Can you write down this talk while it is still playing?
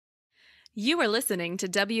You are listening to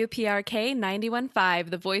WPRK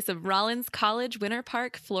 91.5, the voice of Rollins College, Winter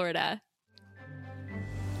Park, Florida.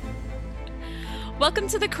 Welcome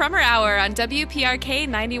to the Crummer Hour on WPRK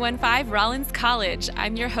 91.5 Rollins College.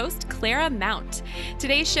 I'm your host, Clara Mount.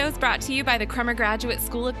 Today's show is brought to you by the Crummer Graduate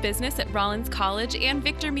School of Business at Rollins College and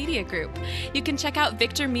Victor Media Group. You can check out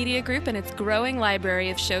Victor Media Group and its growing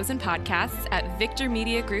library of shows and podcasts at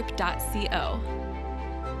victormediagroup.co.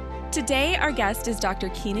 Today, our guest is Dr.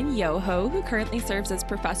 Keenan Yoho, who currently serves as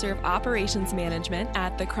Professor of Operations Management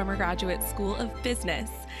at the Crummer Graduate School of Business.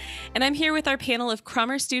 And I'm here with our panel of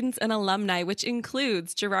Crummer students and alumni, which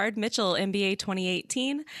includes Gerard Mitchell, MBA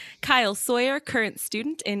 2018, Kyle Sawyer, current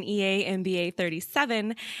student in EA MBA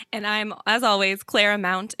 37, and I'm, as always, Clara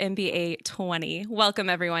Mount, MBA 20. Welcome,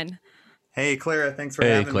 everyone. Hey, Clara. Thanks for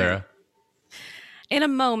having me. Hey, Clara. In a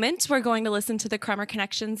moment, we're going to listen to the Crummer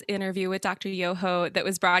Connections interview with Dr. Yoho that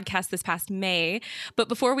was broadcast this past May. But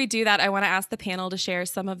before we do that, I want to ask the panel to share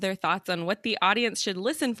some of their thoughts on what the audience should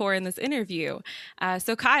listen for in this interview.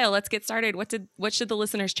 So Kyle, let's get started. What should the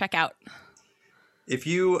listeners check out? If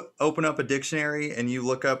you open up a dictionary and you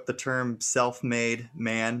look up the term self-made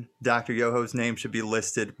man, Dr. Yoho's name should be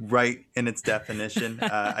listed right in its definition.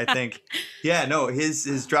 I think,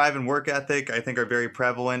 his drive and work ethic, I think, are very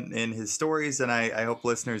prevalent in his stories, and I hope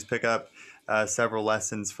listeners pick up several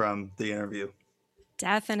lessons from the interview.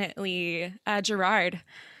 Definitely. Gerard.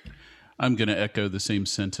 I'm going to echo the same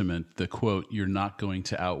sentiment. The quote, "You're not going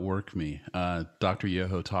to outwork me." Dr.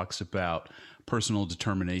 Yoho talks about personal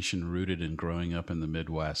determination rooted in growing up in the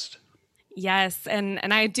Midwest. Yes, and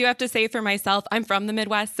I do have to say for myself, I'm from the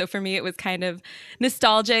Midwest, so for me it was kind of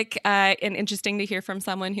nostalgic and interesting to hear from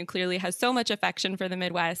someone who clearly has so much affection for the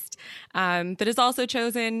Midwest, but has also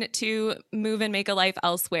chosen to move and make a life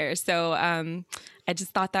elsewhere. So I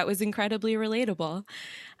just thought that was incredibly relatable.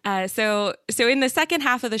 So in the second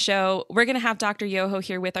half of the show, we're going to have Dr. Yoho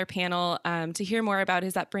here with our panel to hear more about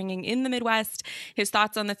his upbringing in the Midwest, his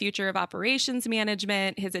thoughts on the future of operations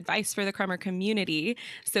management, his advice for the Crummer community.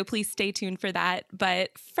 So please stay tuned for that.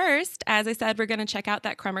 But first, as I said, we're going to check out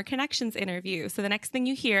that Crummer Connections interview. So the next thing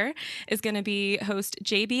you hear is going to be host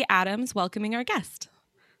JB Adams welcoming our guest.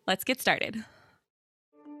 Let's get started.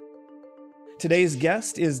 Today's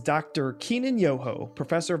guest is Dr. Keenan Yoho,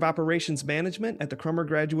 Professor of Operations Management at the Crummer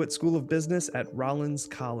Graduate School of Business at Rollins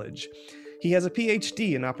College. He has a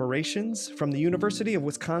PhD in operations from the University of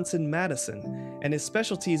Wisconsin-Madison, and his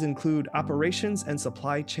specialties include operations and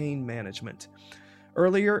supply chain management.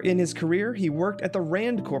 Earlier in his career, he worked at the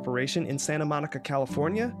RAND Corporation in Santa Monica,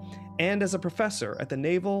 California, and as a professor at the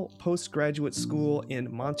Naval Postgraduate School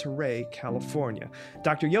in Monterey, California.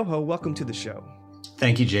 Dr. Yoho, welcome to the show.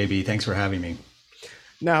 Thank you, JB. Thanks for having me.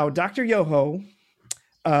 Now, Dr. Yoho,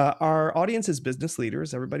 our audience is business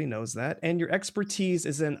leaders. Everybody knows that. And your expertise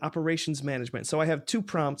is in operations management. So I have two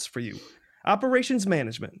prompts for you. Operations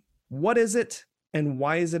management, what is it and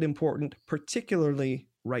why is it important, particularly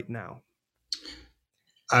right now?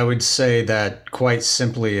 I would say that quite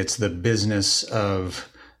simply, it's the business of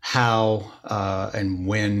how and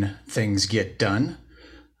when things get done.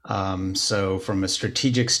 So from a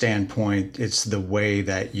strategic standpoint, it's the way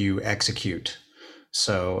that you execute.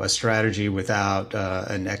 So a strategy without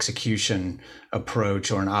an execution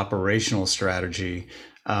approach or an operational strategy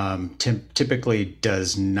typically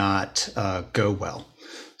does not go well.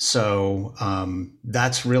 So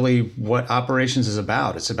that's really what operations is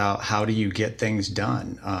about. It's about how do you get things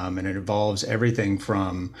done. And it involves everything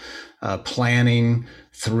from planning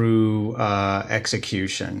through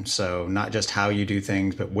execution. So not just how you do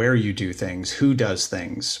things, but where you do things, who does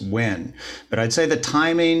things, when. But I'd say the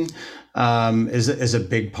timing is a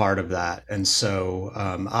big part of that. And so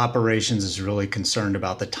operations is really concerned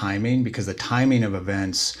about the timing, because the timing of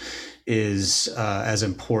events is as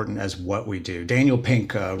important as what we do. Daniel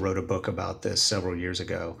Pink wrote a book about this several years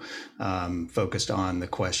ago, focused on the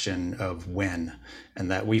question of when,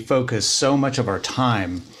 and that we focus so much of our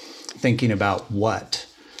time thinking about what,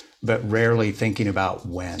 but rarely thinking about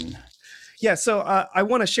when. Yeah, so I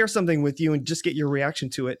want to share something with you and just get your reaction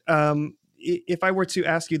to it. If I were to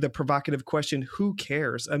ask you the provocative question, who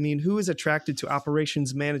cares? I mean, who is attracted to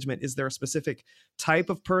operations management? Is there a specific type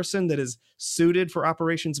of person that is suited for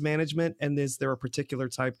operations management? And is there a particular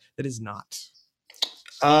type that is not?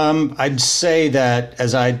 I'd say that,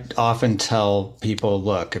 as I often tell people,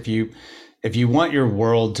 look, if you want your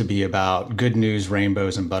world to be about good news,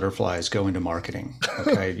 rainbows, and butterflies, go into marketing.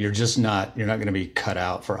 Okay, you're not going to be cut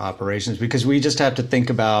out for operations, because we just have to think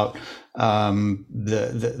about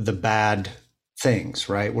the bad things,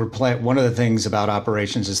 right? One of the things about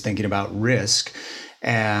operations is thinking about risk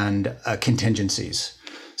and contingencies.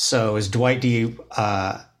 So as Dwight D.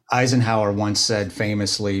 Eisenhower once said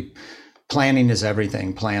famously, planning is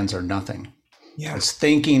everything, plans are nothing. Yeah. It's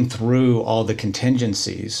thinking through all the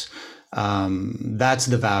contingencies. That's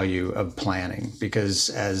the value of planning, because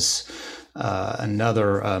as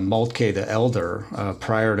another Moltke the Elder,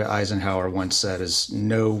 prior to Eisenhower, once said, is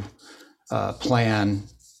no plan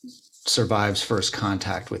survives first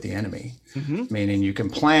contact with the enemy. Meaning you can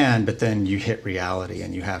plan, but then you hit reality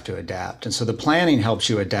and you have to adapt. And so the planning helps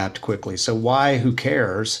you adapt quickly. So why, who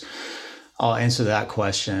cares? I'll answer that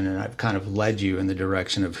question, and I've kind of led you in the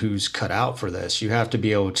direction of who's cut out for this. You have to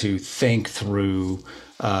be able to think through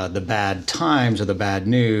the bad times or the bad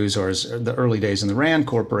news, or as the early days in the Rand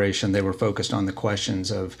Corporation, they were focused on the questions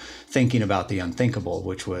of thinking about the unthinkable,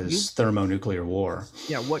 which was thermonuclear war.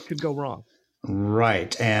 Yeah, what could go wrong?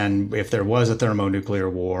 Right. And if there was a thermonuclear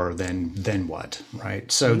war, then what?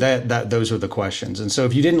 Right. So that those were the questions. And so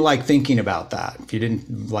if you didn't like thinking about that, if you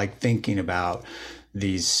didn't like thinking about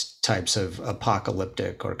these types of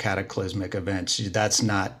apocalyptic or cataclysmic events,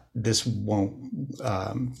 this won't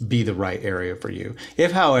be the right area for you.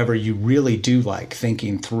 If, however, you really do like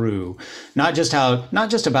thinking through not just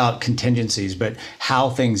about contingencies, but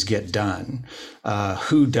how things get done,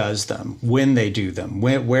 who does them, when they do them,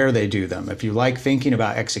 where they do them. If you like thinking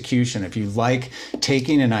about execution, if you like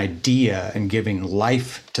taking an idea and giving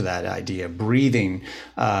life to that idea, breathing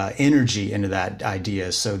energy into that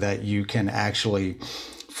idea so that you can actually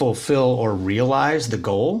fulfill or realize the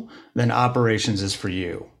goal, then operations is for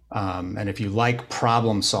you. And if you like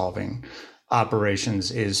problem solving,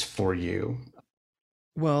 operations is for you.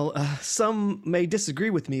 Well, some may disagree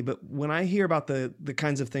with me, but when I hear about the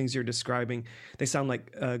kinds of things you're describing, they sound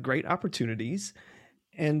like great opportunities.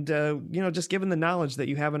 And, just given the knowledge that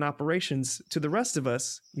you have in operations, to the rest of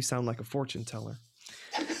us, you sound like a fortune teller.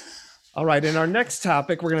 All right, in our next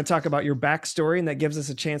topic, we're going to talk about your backstory, and that gives us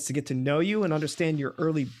a chance to get to know you and understand your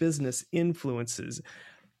early business influences.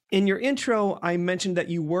 In your intro, I mentioned that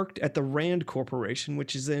you worked at the Rand Corporation,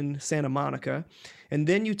 which is in Santa Monica, and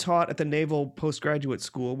then you taught at the Naval Postgraduate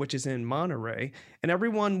School, which is in Monterey, and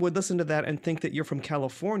everyone would listen to that and think that you're from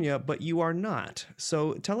California, but you are not.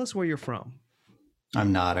 So tell us where you're from.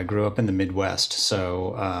 I'm not. I grew up in the Midwest.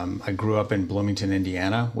 So I grew up in Bloomington,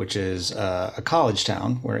 Indiana, which is a college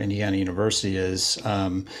town where Indiana University is.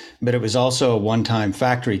 But it was also a one-time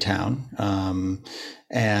factory town.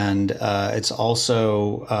 And it's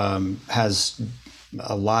also has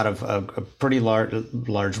a lot of a pretty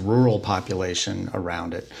large rural population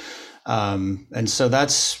around it. And so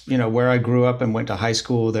that's, where I grew up and went to high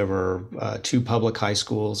school. There were 2 public high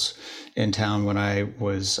schools in town when I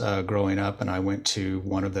was growing up, and I went to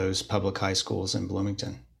one of those public high schools in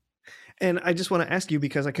Bloomington. And I just want to ask you,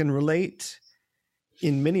 because I can relate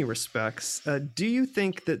in many respects, do you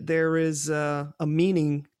think that there is a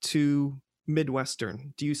meaning to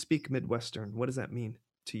Midwestern? Do you speak Midwestern? What does that mean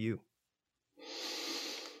to you?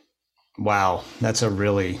 Wow, that's a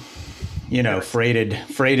really, freighted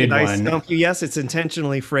one. Yes, it's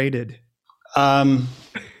intentionally freighted. There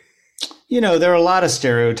are a lot of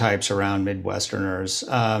stereotypes around Midwesterners.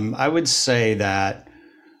 I would say that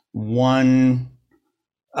one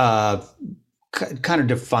kind of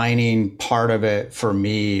defining part of it for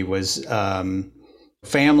me was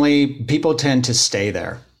family. People tend to stay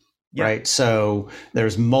there. Yep. Right. So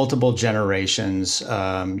there's multiple generations,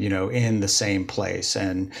 in the same place,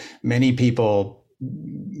 and many people,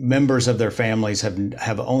 members of their families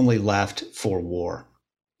have only left for war.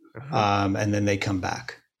 And then they come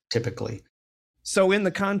back typically. So in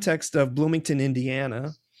the context of Bloomington,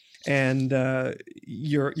 Indiana, and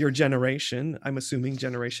your generation, I'm assuming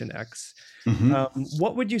Generation X,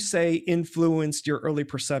 what would you say influenced your early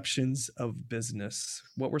perceptions of business?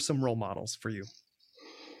 What were some role models for you?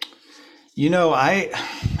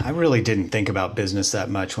 I really didn't think about business that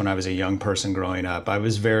much when I was a young person growing up. I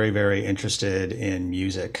was very, very interested in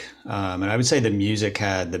music. And I would say that music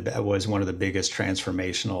was one of the biggest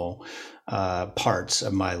transformational parts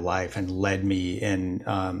of my life and led me in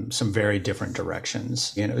some very different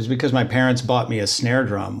directions. And it was because my parents bought me a snare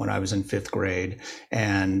drum when I was in 5th grade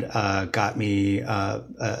and got me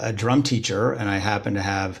a drum teacher. And I happened to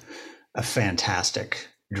have a fantastic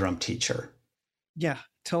drum teacher. Yeah.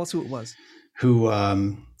 Tell us who it was. Who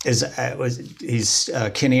he's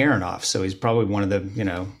Kenny Aronoff. So he's probably one of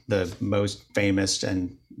the most famous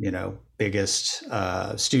and biggest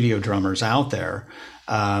studio drummers out there.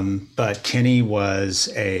 But Kenny was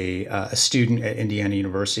a student at Indiana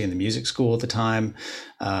University in the music school at the time.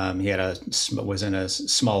 He was in a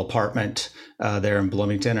small apartment there in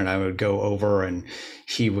Bloomington, and I would go over, and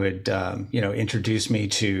he would introduce me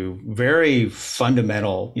to very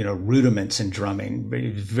fundamental rudiments in drumming.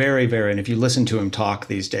 Very, very, and if you listen to him talk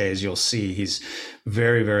these days, you'll see he's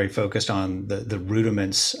very, very focused on the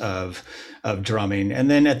rudiments of drumming.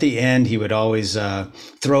 And then at the end, he would always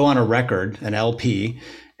throw on a record, an LP,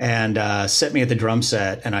 and set me at the drum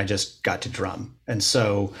set, and I just got to drum. And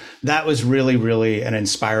so that was really, really an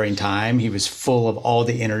inspiring time. He was full of all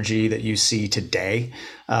the energy that you see today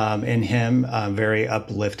in him, very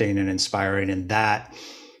uplifting and inspiring. And that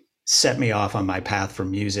set me off on my path for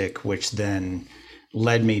music, which then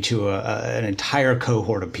led me to an entire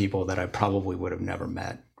cohort of people that I probably would have never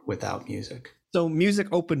met without music. So music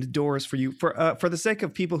opened doors for you. For the sake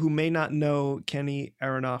of people who may not know Kenny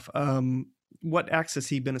Aronoff, what acts has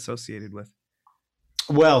he been associated with?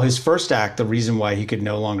 Well, his first act, the reason why he could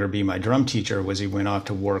no longer be my drum teacher was he went off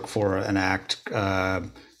to work for an act,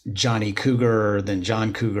 Johnny Cougar, then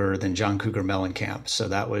John Cougar, then John Cougar Mellencamp. So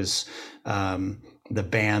that was the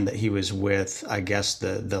band that he was with, I guess,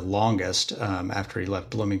 the longest after he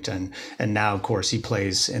left Bloomington. And now, of course, he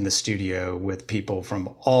plays in the studio with people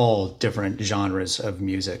from all different genres of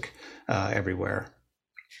music everywhere.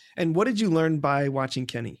 And what did you learn by watching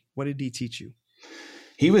Kenny? What did he teach you?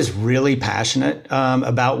 He was really passionate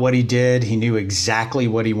about what he did. He knew exactly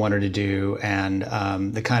what he wanted to do, and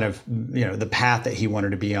the kind of the path that he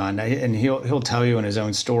wanted to be on. And he'll tell you in his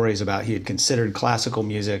own stories about he had considered classical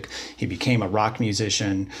music. He became a rock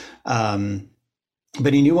musician,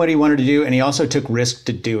 but he knew what he wanted to do, and he also took risks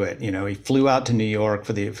to do it. He flew out to New York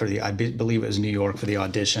for the I believe it was New York for the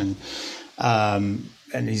audition.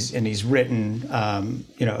 And he's written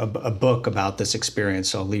a book about this experience.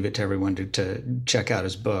 So I'll leave it to everyone to check out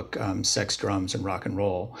his book, Sex, Drums, and Rock and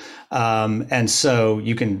Roll. And so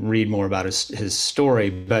you can read more about his story.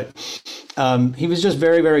 But he was just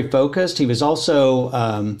very, very focused. He was also,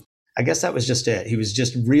 I guess that was just it. He was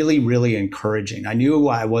just really, really encouraging. I knew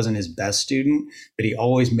I wasn't his best student, but he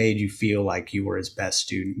always made you feel like you were his best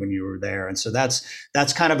student when you were there. And so that's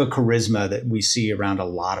kind of a charisma that we see around a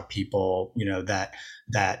lot of people,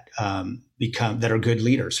 that are good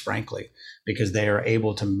leaders, frankly, because they are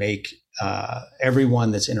able to make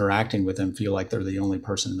everyone that's interacting with them feel like they're the only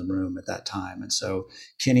person in the room at that time. And so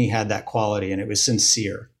Kenny had that quality, and it was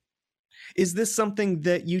sincere. Is this something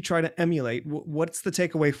that you try to emulate? What's the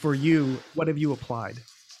takeaway for you? What have you applied?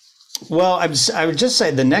 Well, I would just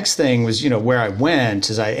say the next thing was, where I went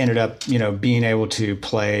is I ended up, being able to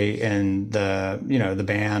play in the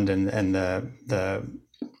band and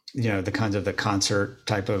the kinds of the concert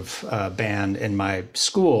type of band in my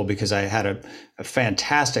school, because I had a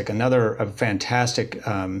fantastic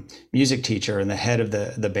music teacher and the head of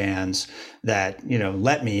the bands that,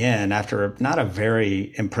 let me in after not a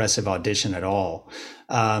very impressive audition at all.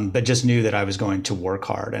 But just knew that I was going to work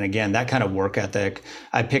hard. And again, that kind of work ethic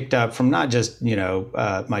I picked up from not just,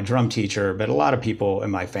 my drum teacher, but a lot of people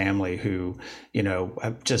in my family who,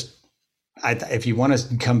 if you want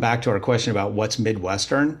to come back to our question about what's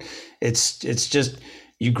Midwestern, it's just,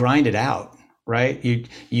 you grind it out, right?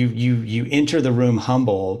 You enter the room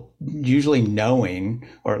humble, usually knowing,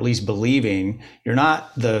 or at least believing, you're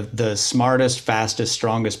not the smartest, fastest,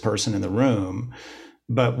 strongest person in the room.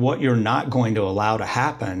 But what you're not going to allow to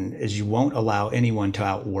happen is you won't allow anyone to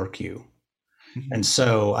outwork you. Mm-hmm. And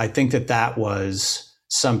so I think that was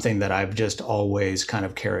something that I've just always kind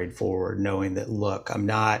of carried forward, knowing that, look,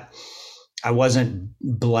 I wasn't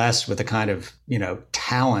blessed with the kind of,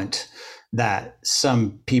 talent that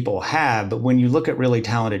some people have. But when you look at really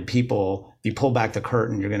talented people, if you pull back the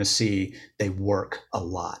curtain, you're going to see they work a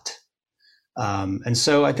lot. And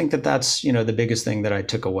so I think that's, the biggest thing that I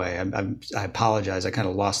took away. I apologize. I kind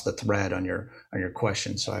of lost the thread on your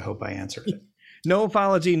question. So I hope I answered it. No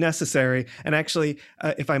apology necessary. And actually,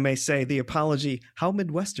 if I may say, the apology, how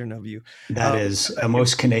Midwestern of you. That is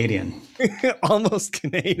almost Canadian. Almost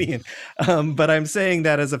Canadian. But I'm saying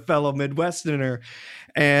that as a fellow Midwesterner,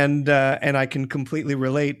 and I can completely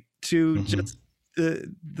relate to mm-hmm. just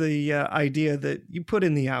the idea that you put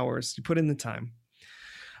in the hours, you put in the time.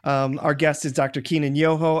 Our guest is Dr. Keenan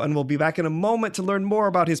Yoho, and we'll be back in a moment to learn more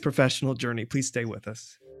about his professional journey. Please stay with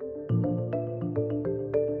us.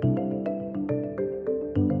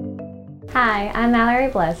 Hi, I'm Mallory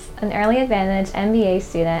Bliss, an Early Advantage MBA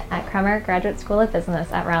student at Crummer Graduate School of Business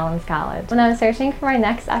at Rollins College. When I was searching for my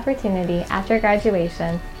next opportunity after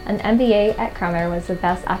graduation, an MBA at Crummer was the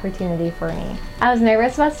best opportunity for me. I was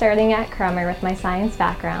nervous about starting at Crummer with my science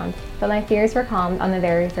background, but my fears were calmed on the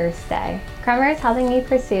very first day. Crummer is helping me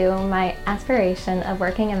pursue my aspiration of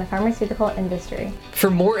working in the pharmaceutical industry. For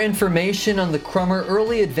more information on the Crummer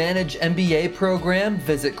Early Advantage MBA program,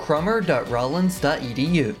 visit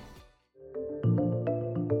crummer.rollins.edu.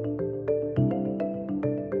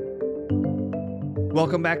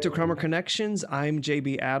 Welcome back to Crummer Connections. I'm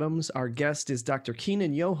JB Adams. Our guest is Dr.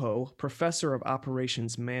 Keenan Yoho, Professor of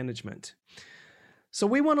Operations Management. So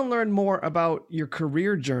we want to learn more about your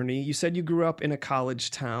career journey. You said you grew up in a college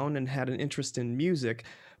town and had an interest in music,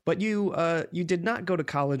 but you did not go to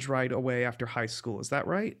college right away after high school. Is that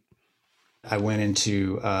right? I went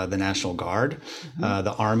into the National Guard,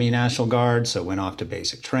 the Army National Guard. So went off to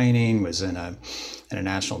basic training, was in a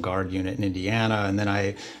National Guard unit in Indiana. And then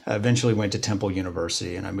I eventually went to Temple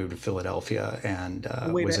University and I moved to Philadelphia and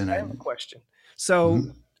was in I have a question. So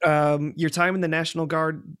your time in the National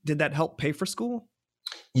Guard, did that help pay for school?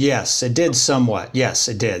 Yes, it did somewhat. Yes,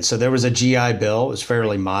 it did. So there was a GI Bill. It was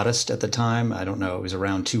fairly modest at the time. I don't know. It was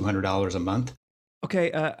around $200 a month.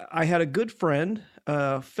 Okay. I had a good friend,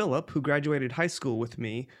 Philip, who graduated high school with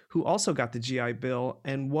me, who also got the GI Bill.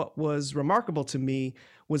 And what was remarkable to me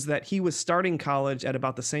was that he was starting college at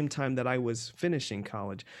about the same time that I was finishing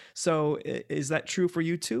college. So is that true for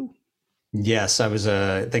you too? Yes, I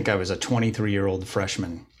think I was a 23-year-old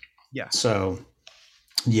freshman. Yeah. So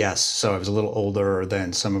yes, so I was a little older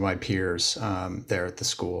than some of my peers there at the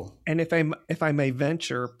school. And if I may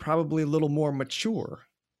venture, probably a little more mature.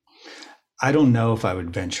 I don't know if I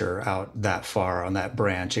would venture out that far on that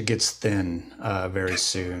branch. It gets thin very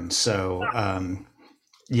soon. So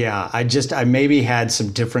yeah, I maybe had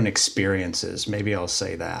some different experiences. Maybe I'll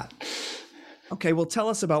say that. Okay, well, tell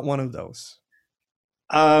us about one of those.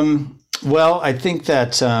 Well, I think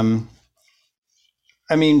that,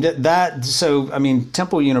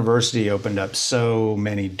 Temple University opened up so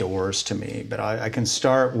many doors to me, but I can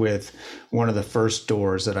start with one of the first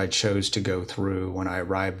doors that I chose to go through when I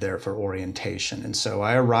arrived there for orientation. And so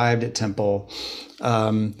I arrived at Temple.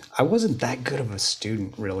 I wasn't that good of a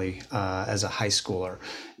student really as a high schooler.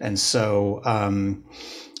 And so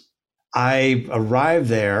I arrived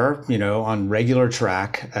there, on regular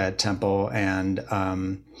track at Temple, and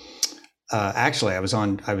actually I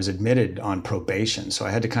was admitted on probation. So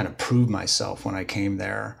I had to kind of prove myself when I came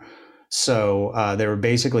there. So they were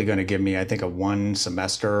basically going to give me, I think, a 1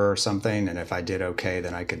 semester or something. And if I did okay,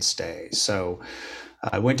 then I could stay. So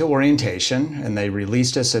I went to orientation and they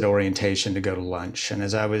released us at orientation to go to lunch. And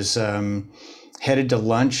as I was headed to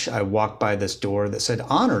lunch, I walked by this door that said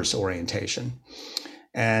honors orientation.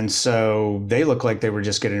 And so they looked like they were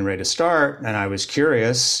just getting ready to start. And I was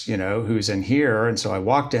curious, who's in here. And so I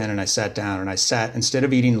walked in and I sat down and instead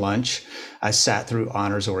of eating lunch, I sat through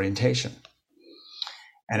honors orientation.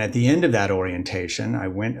 And at the end of that orientation, I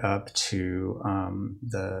went up to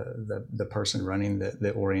the person running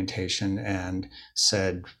the orientation and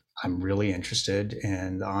said, I'm really interested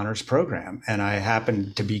in the honors program. And I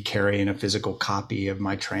happened to be carrying a physical copy of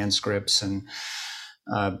my transcripts, and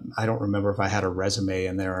I don't remember if I had a resume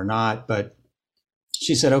in there or not, but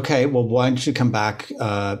she said, okay, well, why don't you come back,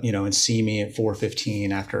 and see me at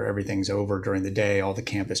 4:15 after everything's over during the day, all the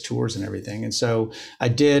campus tours and everything. And so I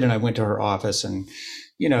did, and I went to her office, and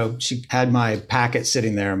she had my packet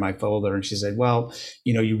sitting there in my folder, and she said, well,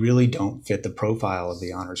 you really don't fit the profile of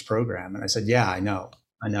the honors program. And I said, yeah, I know,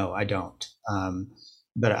 I don't.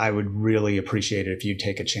 But I would really appreciate it if you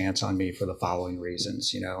take a chance on me for the following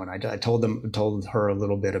reasons, and I told her a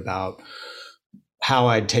little bit about how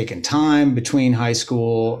I'd taken time between high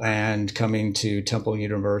school and coming to Temple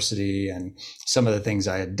University and some of the things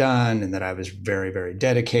I had done, and that I was very, very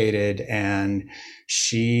dedicated. And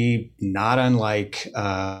she, not unlike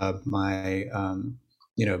my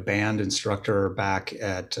band instructor back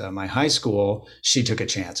at my high school, she took a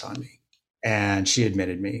chance on me and she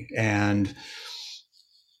admitted me. And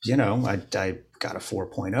I got a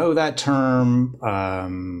 4.0 that term.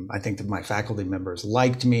 I think that my faculty members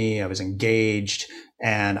liked me. I was engaged,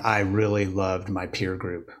 and I really loved my peer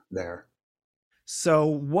group there. So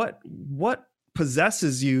what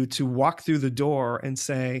possesses you to walk through the door and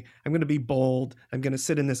say, I'm going to be bold, I'm going to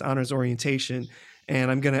sit in this honors orientation, and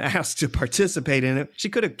I'm going to ask to participate in it? She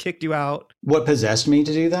could have kicked you out. What possessed me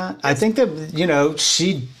to do that? I think that,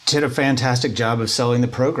 she did a fantastic job of selling the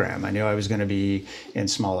program. I knew I was going to be in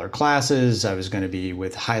smaller classes. I was going to be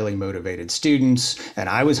with highly motivated students, and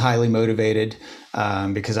I was highly motivated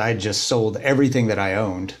because I had just sold everything that I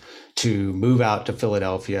owned to move out to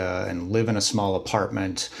Philadelphia and live in a small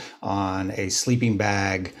apartment on a sleeping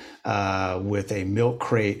bag with a milk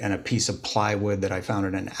crate and a piece of plywood that I found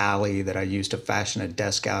in an alley that I used to fashion a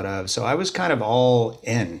desk out of. So I was kind of all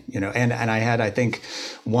in, and I had, I think,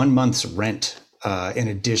 1 month's rent in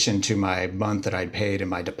addition to my month that I'd paid in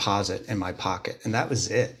my deposit in my pocket. And that was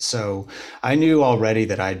it. So I knew already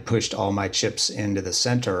that I'd pushed all my chips into the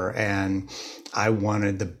center, and I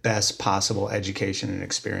wanted the best possible education and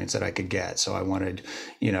experience that I could get. So I wanted,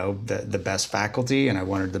 the best faculty, and I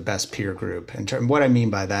wanted the best peer group. And what I mean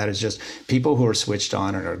by that is just people who are switched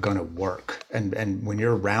on and are going to work. And when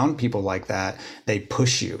you're around people like that, they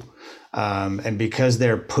push you. And because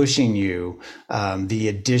they're pushing you, the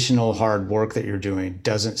additional hard work that you're doing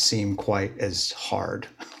doesn't seem quite as hard,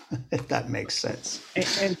 if that makes sense.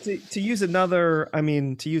 And to use another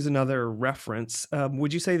reference,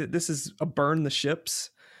 would you say that this is a burn the ships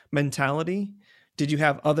mentality? Did you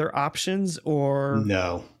have other options, or?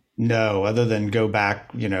 No, other than go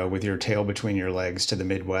back, with your tail between your legs to the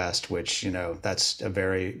Midwest, which, that's a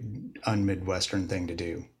very un-Midwestern thing to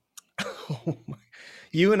do. Oh my.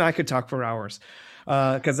 You and I could talk for hours,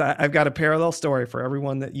 because I've got a parallel story for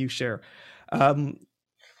everyone that you share.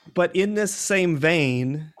 But in this same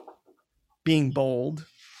vein, being bold,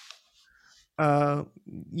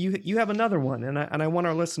 you have another one, and I want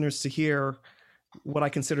our listeners to hear what I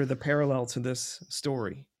consider the parallel to this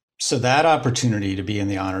story. So that opportunity to be in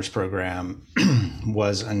the honors program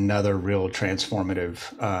was another real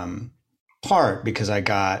transformative part, because I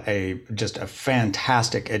got just a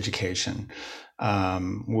fantastic education.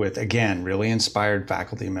 With, again, really inspired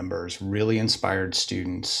faculty members, really inspired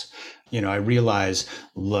students. I realized,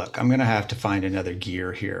 look, I'm going to have to find another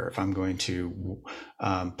gear here if I'm going to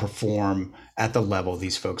perform at the level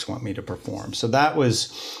these folks want me to perform. So that was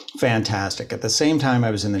fantastic. At the same time, I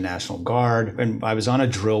was in the National Guard, and I was on a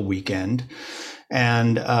drill weekend.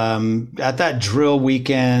 And at that drill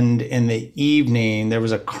weekend in the evening, there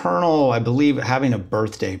was a colonel, I believe, having a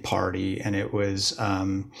birthday party, and it was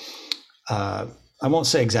I won't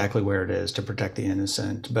say exactly where it is to protect the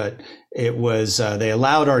innocent, but it was, they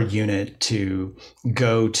allowed our unit to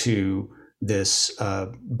go to this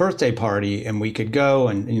birthday party, and we could go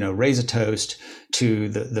and, raise a toast to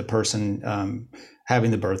the person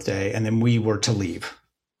having the birthday, and then we were to leave.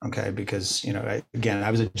 Okay, because, I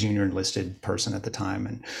was a junior enlisted person at the time,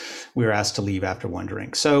 and we were asked to leave after one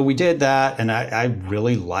drink. So we did that, and I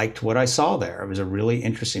really liked what I saw there. It was a really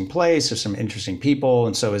interesting place. There's some interesting people.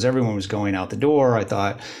 And so as everyone was going out the door, I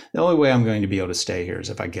thought the only way I'm going to be able to stay here is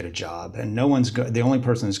if I get a job. And the only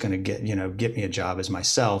person who's going to get me a job is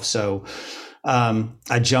myself. So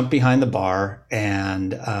I jumped behind the bar,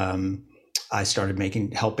 and I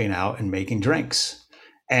started helping out and making drinks.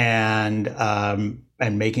 And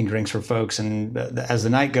making drinks for folks. And as the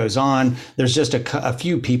night goes on, there's just a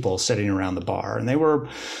few people sitting around the bar, and they were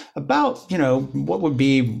about, what would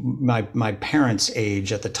be my parents'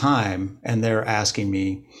 age at the time. And they're asking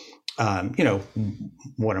me,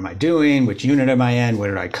 what am I doing? Which unit am I in? Where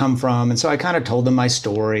did I come from? And so I kind of told them my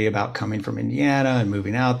story about coming from Indiana and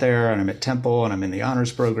moving out there, and I'm at Temple, and I'm in the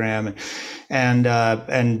honors program. And at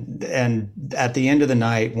the end of the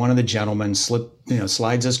night, one of the gentlemen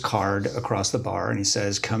slides his card across the bar, and he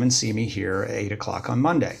says, "Come and see me here at 8:00 on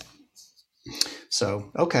Monday."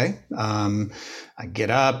 So, okay. I get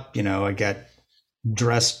up, I get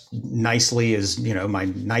dressed nicely as, my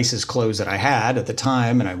nicest clothes that I had at the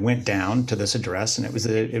time. And I went down to this address, and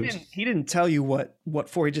he didn't tell you what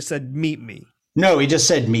for. He just said, "Meet me." No, he just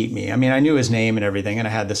said, "Meet me." I mean, I knew his name and everything, and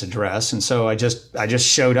I had this address. And so I just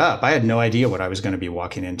showed up. I had no idea what I was going to be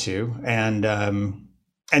walking into.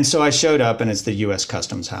 And so I showed up, and it's the U.S.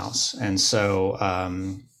 Customs House. And so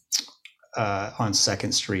on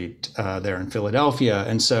 2nd Street there in Philadelphia.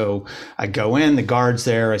 And so I go in, the guard's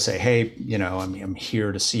there. I say, "Hey, I'm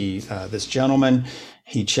here to see this gentleman."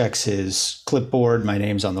 He checks his clipboard. My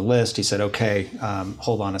name's on the list. He said, "Okay,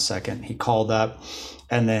 hold on a second." He called up.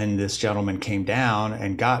 And then this gentleman came down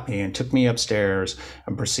and got me and took me upstairs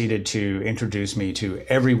and proceeded to introduce me to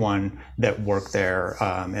everyone that worked there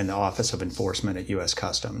in the Office of Enforcement at U.S.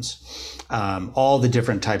 Customs, all the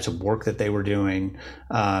different types of work that they were doing.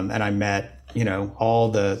 And I met,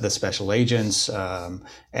 all the special agents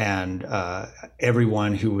and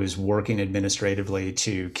everyone who was working administratively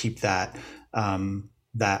to keep that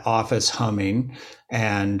office humming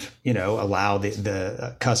and, allow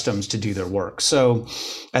the customs to do their work. So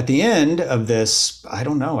at the end of this, I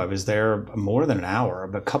don't know, I was there more than an hour,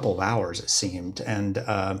 a couple of hours it seemed. And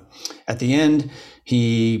at the end,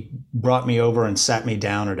 he brought me over and sat me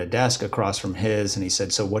down at a desk across from his, and he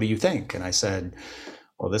said, "So what do you think?" And I said,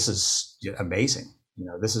 "Well, this is amazing.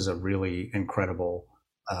 this is a really incredible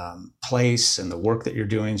place, and the work that you're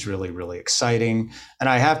doing is really, really exciting. And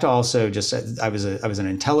I have to also just say, I was an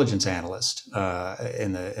intelligence analyst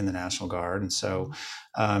in the National Guard, and so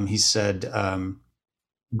he said,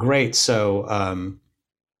 "Great, so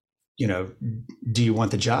do you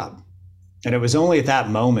want the job?" And it was only at that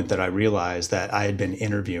moment that I realized that I had been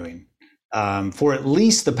interviewing for at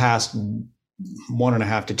least the past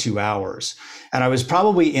 1.5 to 2 hours. And I was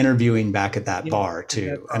probably interviewing back at that bar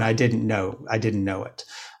too. And I didn't know it.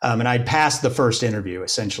 And I'd passed the first interview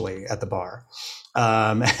essentially at the bar.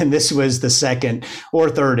 And this was the second or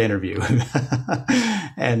third interview.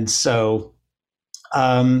 And so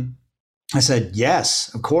I said,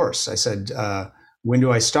 yes, of course. I said, when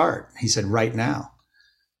do I start? He said, right now.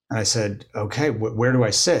 And I said, okay, where do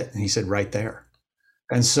I sit? And he said, right there.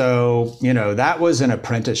 And so, that was an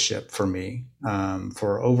apprenticeship for me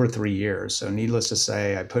for over 3 years. So needless to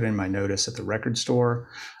say, I put in my notice at the record store.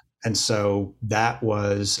 And so that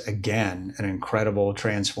was, again, an incredible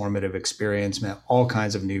transformative experience, met all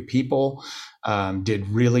kinds of new people, did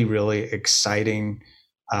really, really exciting,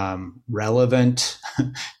 relevant,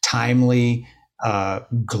 timely,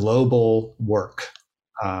 global work.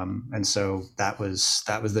 And so that was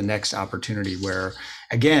the next opportunity where,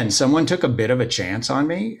 again, someone took a bit of a chance on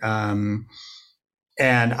me.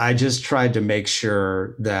 And I just tried to make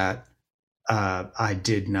sure that I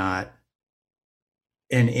did not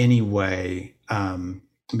in any way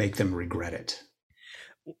make them regret it.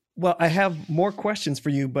 Well, I have more questions for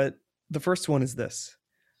you, but the first one is this.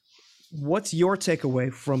 What's your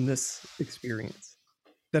takeaway from this experience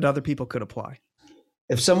that other people could apply?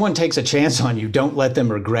 If someone takes a chance on you, don't let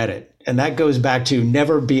them regret it. And that goes back to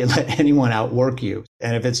never let anyone outwork you.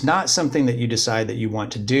 And if it's not something that you decide that you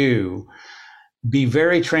want to do, be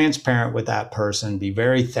very transparent with that person, be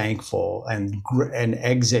very thankful, and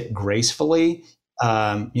exit gracefully,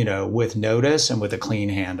 with notice and with a clean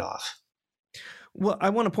handoff. Well, I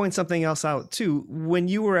want to point something else out too. When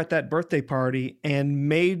you were at that birthday party and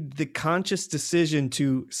made the conscious decision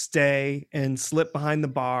to stay and slip behind the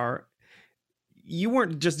bar, you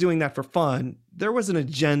weren't just doing that for fun. There was an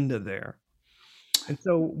agenda there. And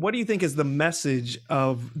so what do you think is the message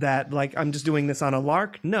of that? Like, I'm just doing this on a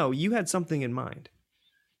lark? No, you had something in mind.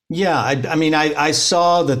 Yeah. I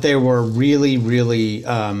saw that there were really, really,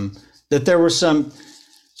 that there were some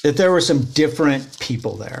different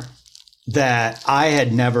people there that I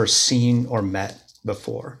had never seen or met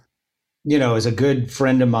before. As a good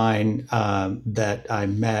friend of mine that I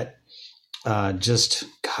met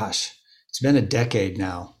it's been a decade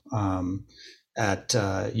now at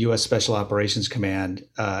U.S. Special Operations Command,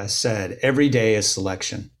 said every day is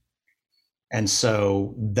selection. And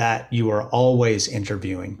so that you are always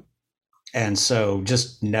interviewing. And so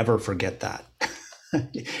just never forget that.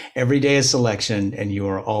 Every day is selection and you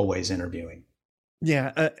are always interviewing.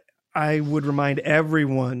 Yeah. I would remind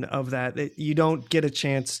everyone of that. You don't get a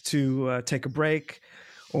chance to take a break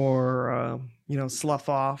or, slough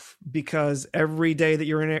off, because every day that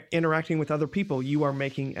you're interacting with other people, you are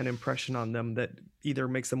making an impression on them that either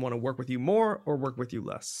makes them want to work with you more or work with you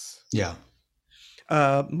less. Yeah.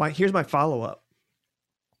 Here's my follow-up.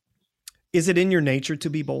 Is it in your nature to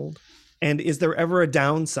be bold? And is there ever a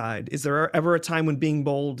downside? Is there ever a time when being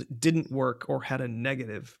bold didn't work or had a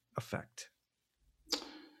negative effect?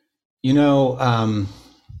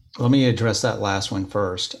 Let me address that last one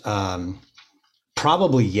first.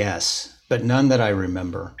 Probably yes, but none that I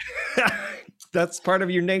remember. That's part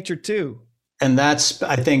of your nature too. And that's,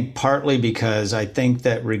 I think, partly because I think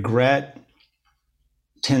that regret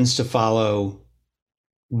tends to follow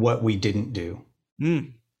what we didn't do.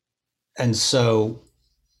 Mm. And so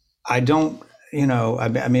I don't, are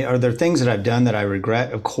there things that I've done that I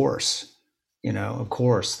regret? Of course, of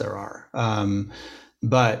course there are.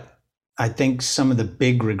 But I think some of the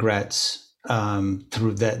big regrets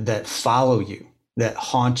through that follow you, that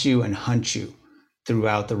haunt you and hunt you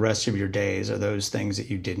throughout the rest of your days, are those things that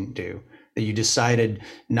you didn't do, that you decided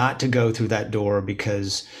not to go through that door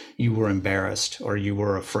because you were embarrassed or you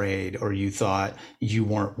were afraid or you thought you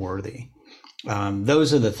weren't worthy.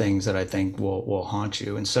 Those are the things that I think will haunt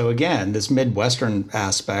you. And so again, this Midwestern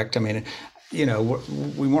aspect, we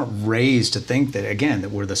weren't raised to think that, again,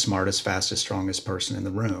 that we're the smartest, fastest, strongest person in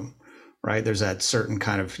the room. Right. There's that certain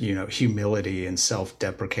kind of, humility and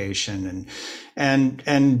self-deprecation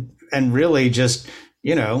and really just,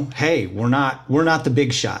 hey, we're not the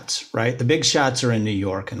big shots, right? The big shots are in New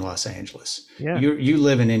York and Los Angeles. Yeah. You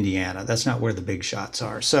live in Indiana. That's not where the big shots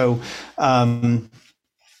are. So,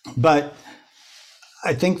 but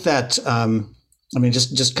I think that,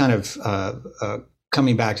 just kind of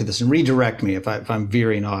coming back to this, and redirect me if I'm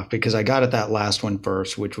veering off, because I got at that last one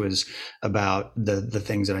first, which was about the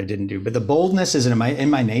things that I didn't do. But the boldness is in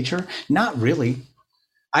my nature? Not really.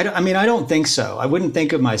 I don't think so. I wouldn't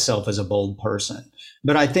think of myself as a bold person,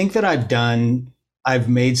 but I think that I've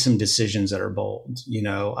made some decisions that are bold.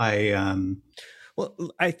 Well,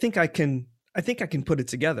 I think I can put it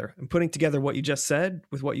together. I'm putting together what you just said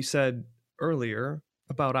with what you said earlier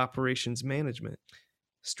about operations management.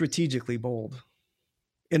 Strategically bold.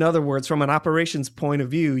 In other words, from an operations point of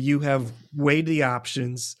view, you have weighed the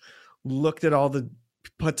options, looked at all the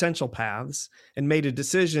potential paths, and made a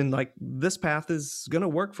decision like, this path is going to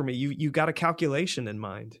work for me. You got a calculation in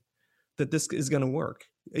mind that this is going to work.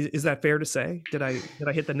 Is that fair to say? Did I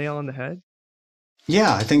hit the nail on the head?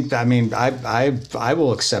 Yeah, I think that, I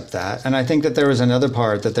will accept that. And I think that there was another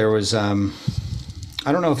part that there was, I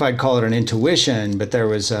don't know if I'd call it an intuition, but there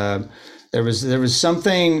was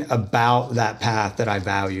something about that path that I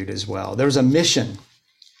valued as well. There was a mission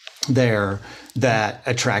there that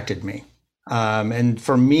attracted me. And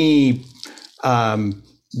for me,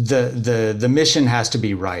 the mission has to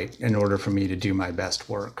be right in order for me to do my best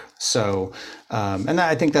work. So, and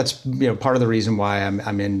I think that's, part of the reason why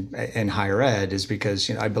I'm in higher ed is because,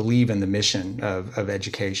 I believe in the mission of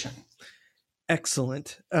education.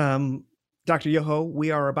 Excellent. Dr. Yoho, we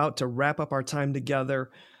are about to wrap up our time together.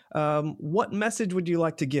 What message would you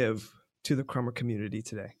like to give to the Crummer community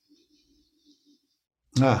today?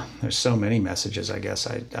 There's so many messages I guess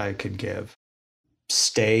I could give.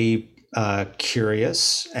 Stay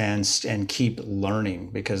curious and keep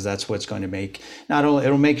learning, because that's what's going to make, not only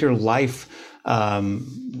it'll make your life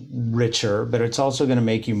richer, but it's also going to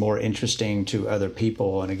make you more interesting to other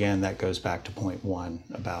people. And again, that goes back to point one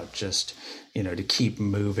about just, to keep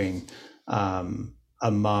moving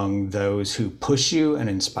among those who push you and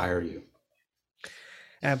inspire you.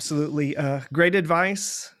 Absolutely. Great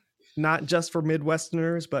advice, not just for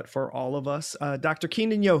Midwesterners, but for all of us. Dr.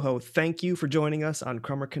 Keenan Yoho, thank you for joining us on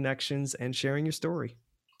Crummer Connections and sharing your story.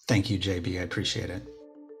 Thank you, JB. I appreciate it.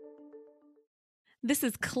 This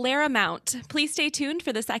is Clara Mount. Please stay tuned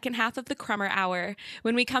for the second half of the Crummer Hour.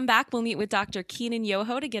 When we come back, we'll meet with Dr. Keenan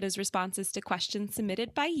Yoho to get his responses to questions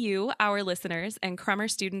submitted by you, our listeners, and Crummer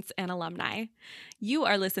students and alumni. You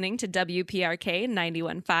are listening to WPRK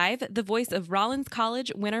 91.5, the voice of Rollins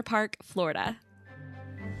College, Winter Park, Florida.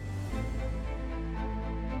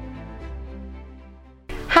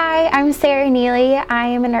 Hi, I'm Sarah Neely. I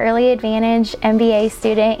am an Early Advantage MBA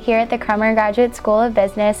student here at the Crummer Graduate School of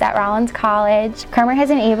Business at Rollins College. Crummer has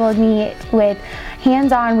enabled me with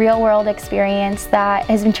hands-on real-world experience that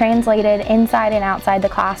has been translated inside and outside the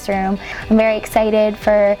classroom. I'm very excited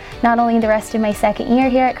for not only the rest of my second year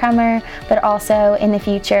here at Crummer, but also in the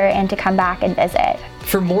future and to come back and visit.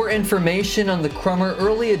 For more information on the Crummer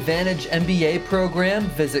Early Advantage MBA program,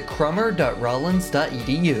 visit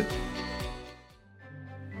crummer.rollins.edu.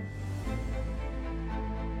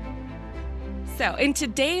 So in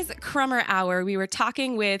today's Crummer Hour, we were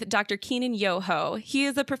talking with Dr. Keenan Yoho. He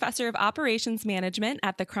is a professor of operations management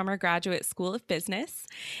at the Crummer Graduate School of Business.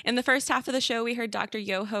 In the first half of the show, we heard Dr.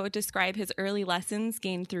 Yoho describe his early lessons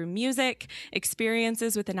gained through music,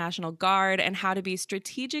 experiences with the National Guard, and how to be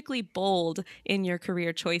strategically bold in your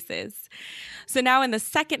career choices. So now in the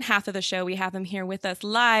second half of the show, we have him here with us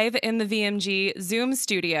live in the VMG Zoom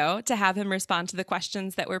studio to have him respond to the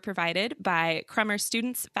questions that were provided by Crummer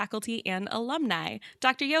students, faculty, and alumni.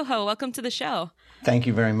 Dr. Yoho, welcome to the show. Thank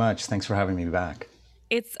you very much. Thanks for having me back.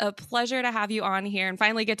 It's a pleasure to have you on here and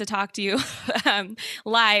finally get to talk to you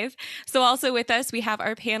live. So also with us, we have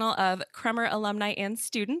our panel of Crummer alumni and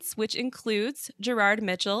students, which includes Gerard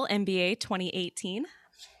Mitchell, MBA 2018.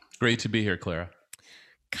 Great to be here, Clara.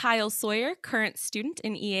 Kyle Sawyer, current student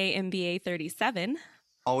in EA MBA 37.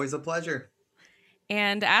 Always a pleasure.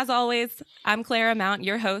 And as always, I'm Clara Mount,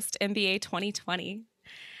 your host, MBA 2020.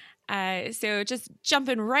 So just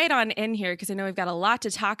jumping right on in here, because I know we've got a lot to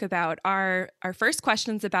talk about. Our first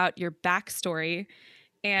question's about your backstory,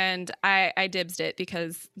 and I dibsed it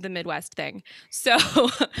because the Midwest thing. So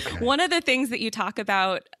one of the things that you talk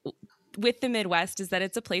about with the Midwest is that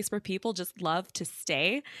it's a place where people just love to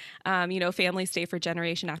stay. Families stay for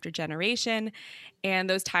generation after generation, and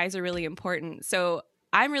those ties are really important. So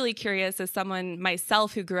I'm really curious, as someone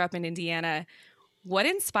myself who grew up in Indiana, what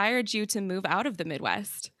inspired you to move out of the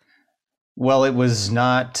Midwest? Well, it was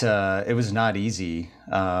not easy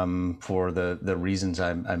for the reasons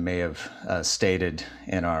I may have stated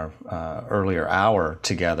in our earlier hour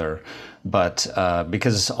together, but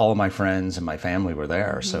because all of my friends and my family were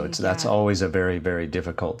there, so that's always a very, very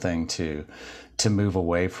difficult thing to move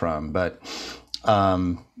away from. But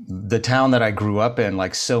the town that I grew up in,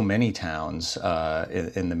 like so many towns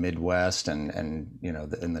in the Midwest and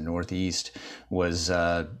in the Northeast, was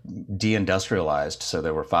deindustrialized. So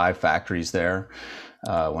there were 5 factories there.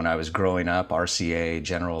 When I was growing up, RCA,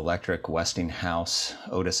 General Electric, Westinghouse,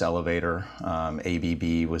 Otis Elevator,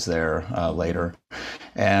 ABB was there later.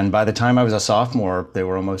 And by the time I was a sophomore, they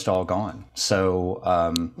were almost all gone. So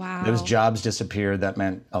Wow. those jobs disappeared. That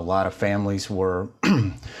meant a lot of families were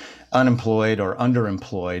unemployed or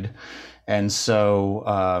underemployed. And so,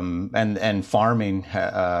 and farming,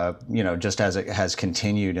 just as it has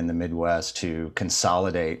continued in the Midwest to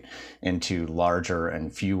consolidate into larger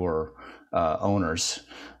and fewer owners,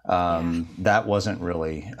 that wasn't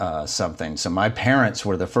really something. So my parents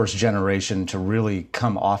were the first generation to really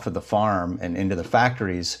come off of the farm and into the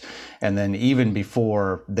factories. And then even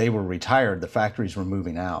before they were retired, the factories were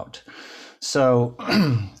moving out. So,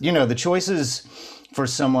 the choices for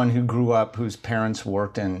someone who grew up, whose parents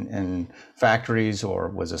worked in factories or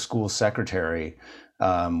was a school secretary,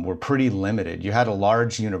 were pretty limited. You had a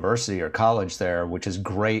large university or college there, which is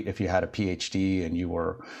great if you had a PhD and you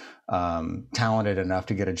were talented enough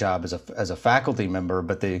to get a job as a faculty member.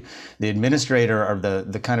 But the administrator or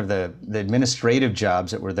the administrative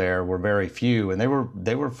jobs that were there were very few, and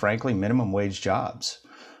they were frankly minimum wage jobs.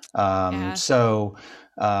 So.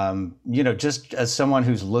 Just as someone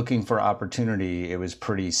who's looking for opportunity, it was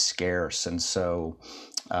pretty scarce. And so,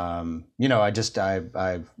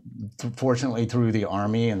 I fortunately through the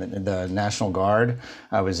Army and the National Guard,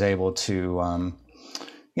 I was able to,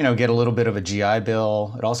 get a little bit of a GI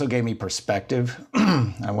Bill. It also gave me perspective.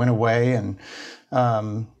 I went away and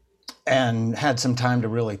had some time to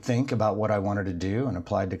really think about what I wanted to do and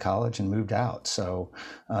applied to college and moved out. So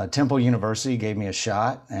Temple University gave me a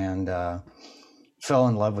shot and fell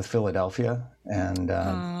in love with Philadelphia, and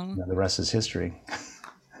the rest is history.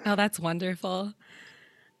 Oh, that's wonderful.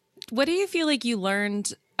 What do you feel like you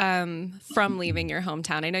learned from leaving your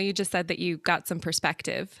hometown? I know you just said that you got some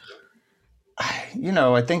perspective.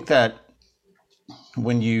 I think that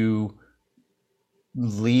when you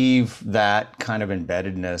leave that kind of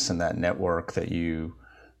embeddedness and that network that you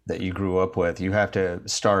grew up with, you have to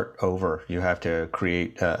start over. You have to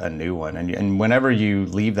create a new one. And whenever you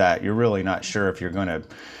leave that, you're really not sure if you're going to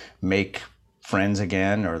make friends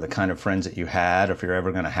again or the kind of friends that you had, or if you're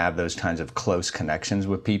ever going to have those kinds of close connections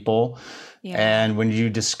with people. Yeah. And when you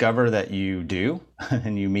discover that you do,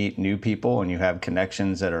 and you meet new people and you have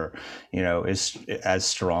connections that are, as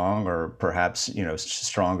strong or perhaps,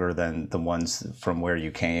 stronger than the ones from where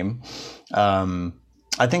you came,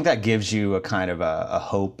 I think that gives you a kind of a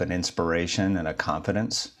hope and inspiration and a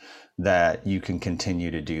confidence that you can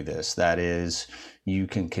continue to do this. That is, you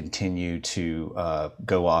can continue to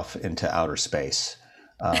go off into outer space.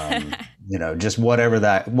 Just whatever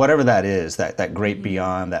that is, that great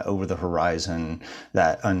beyond, that over the horizon,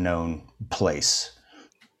 that unknown place.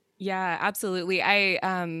 Yeah, absolutely.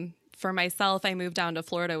 For myself, I moved down to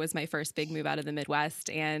Florida. Was my first big move out of the Midwest,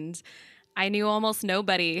 and I knew almost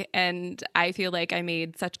nobody, and I feel like I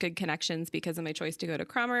made such good connections because of my choice to go to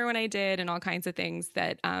Crummer when I did, and all kinds of things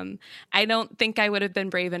that I don't think I would have been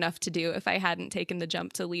brave enough to do if I hadn't taken the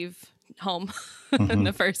jump to leave home in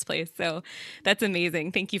the first place. So that's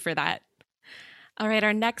amazing. Thank you for that. All right,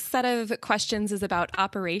 our next set of questions is about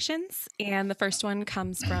operations, and the first one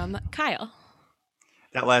comes from Kyle.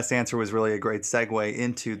 That last answer was really a great segue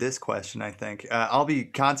into this question, I think. I'll be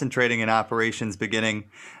concentrating in operations beginning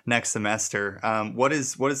next semester. What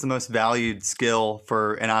is the most valued skill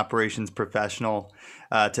for an operations professional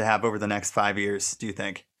to have over the next 5 years, do you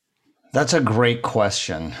think? That's a great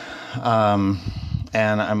question. And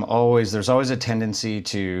there's always a tendency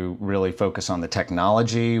to really focus on the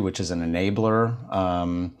technology, which is an enabler.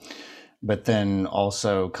 But then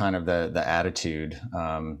also kind of the attitude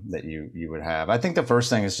that you would have. I think the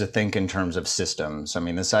first thing is to think in terms of systems. I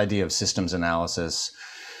mean, this idea of systems analysis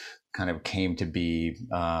kind of came to be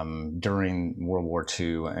during World War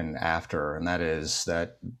II and after, and that is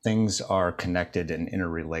that things are connected and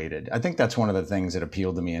interrelated. I think that's one of the things that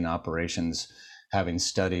appealed to me in operations, having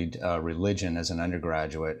studied religion as an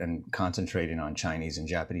undergraduate and concentrating on Chinese and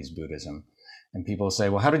Japanese Buddhism. And people say,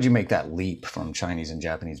 well, how did you make that leap from Chinese and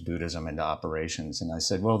Japanese Buddhism into operations? And I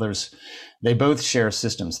said, well, they both share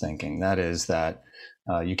systems thinking. That is that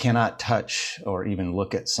you cannot touch or even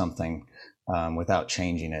look at something without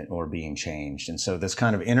changing it or being changed. And so this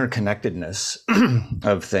kind of interconnectedness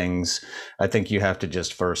of things, I think you have to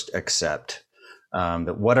just first accept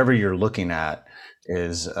that whatever you're looking at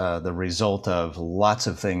is the result of lots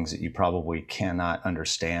of things that you probably cannot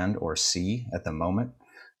understand or see at the moment.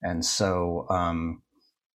 And so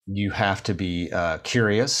You have to be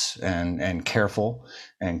curious and careful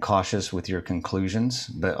and cautious with your conclusions,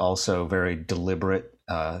 but also very deliberate,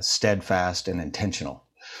 steadfast, and intentional.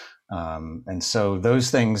 And so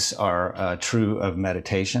those things are true of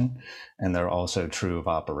meditation, and they're also true of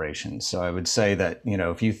operations. So I would say that,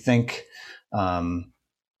 if you think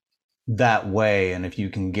that way, and if you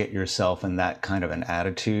can get yourself in that kind of an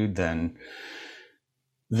attitude, then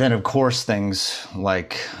of course things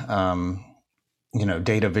like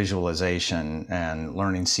data visualization and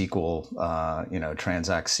learning SQL,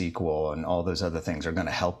 Transact SQL, and all those other things are going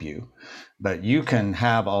to help you. But you can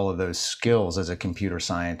have all of those skills as a computer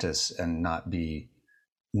scientist and not be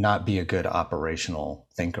a good operational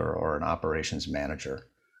thinker or an operations manager.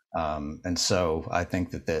 And so I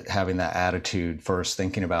think that having that attitude, first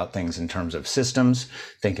thinking about things in terms of systems,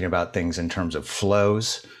 thinking about things in terms of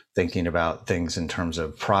flows, thinking about things in terms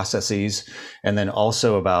of processes, and then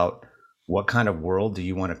also about what kind of world do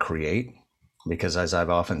you want to create? Because as I've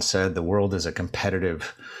often said, the world is a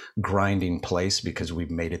competitive, grinding place because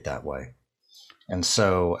we've made it that way. And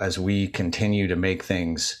so as we continue to make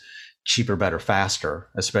things cheaper, better, faster,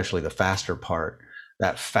 especially the faster part,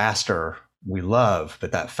 that faster we love,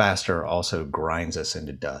 but that faster also grinds us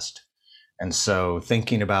into dust. And so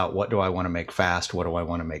thinking about what do I want to make fast, what do I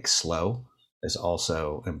want to make slow is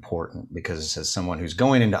also important, because as someone who's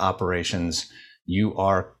going into operations, you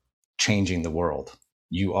are changing the world.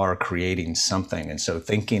 You are creating something. And so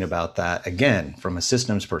thinking about that, again, from a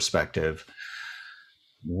systems perspective,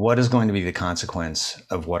 what is going to be the consequence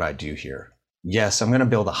of what I do here? Yes, I'm going to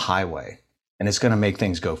build a highway and it's going to make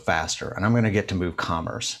things go faster and I'm going to get to move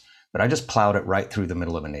commerce, but I just plowed it right through the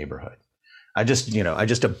middle of a neighborhood. I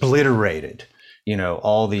just obliterated,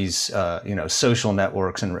 all these, social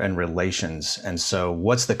networks and relations. And so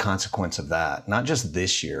what's the consequence of that? Not just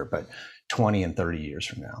this year, but 20 and 30 years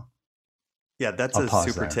from now. Yeah, that's I'll a pause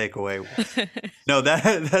super there. takeaway. No,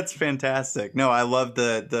 that's fantastic. No, I love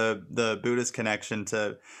the Buddhist connection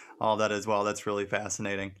to all that as well. That's really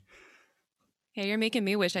fascinating. Yeah, you're making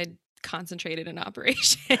me wish I'd concentrated in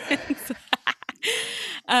operations.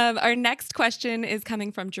 Our next question is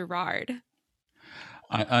coming from Gerard.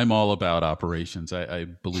 I'm all about operations. I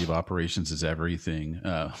believe operations is everything.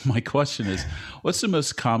 My question is, what's the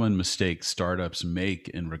most common mistake startups make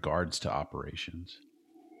in regards to operations?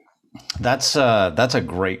 That's a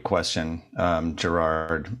great question,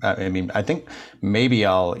 Gerard. I think maybe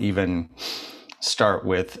I'll even start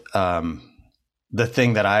with the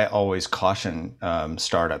thing that I always caution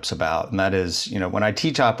startups about, and that is, when I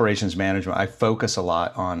teach operations management, I focus a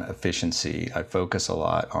lot on efficiency. I focus a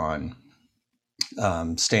lot on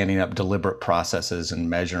standing up deliberate processes and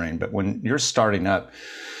measuring. But when you're starting up,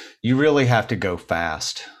 you really have to go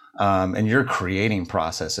fast. And you're creating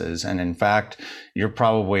processes. And in fact, you're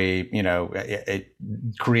probably,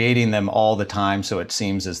 creating them all the time. So it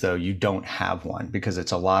seems as though you don't have one, because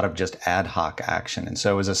it's a lot of just ad hoc action. And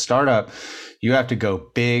so as a startup, you have to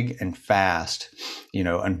go big and fast,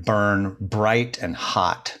 and burn bright and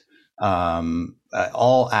hot,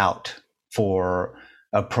 all out for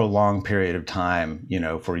a prolonged period of time,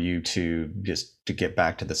 for you to get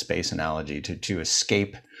back to the space analogy, to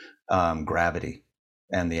escape gravity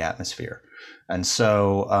and the atmosphere. And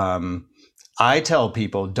so I tell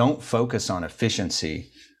people, don't focus on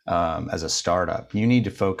efficiency as a startup. You need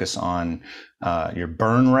to focus on your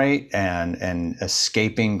burn rate and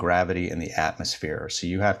escaping gravity in the atmosphere. So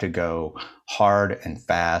you have to go hard and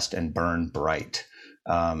fast and burn bright.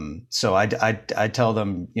 So I tell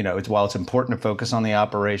them, while it's important to focus on the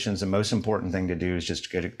operations, the most important thing to do is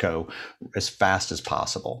just get it go as fast as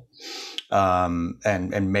possible.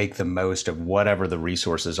 And make the most of whatever the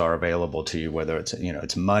resources are available to you, whether it's,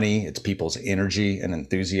 it's money, it's people's energy and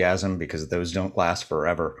enthusiasm, because those don't last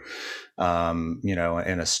forever, in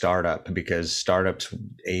a startup, because startups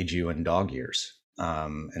age you in dog years.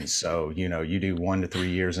 And so, you do 1 to 3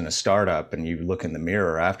 years in a startup and you look in the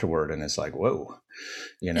mirror afterward and it's like, whoa,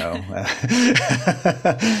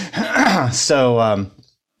 So,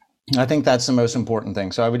 I think that's the most important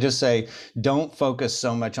thing. So I would just say, don't focus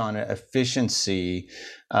so much on efficiency,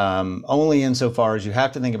 only insofar as you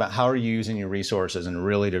have to think about how are you using your resources, and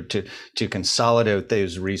really to consolidate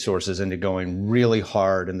those resources into going really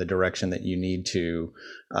hard in the direction that you need to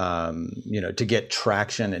get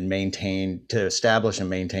traction and to establish and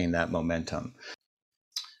maintain that momentum.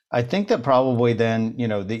 I think that probably then,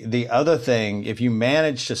 the other thing, if you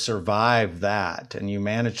manage to survive that and you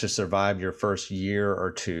manage to survive your first year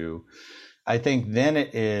or two, I think then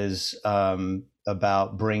it is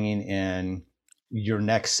about bringing in your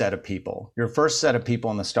next set of people. Your first set of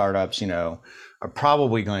people in the startups, are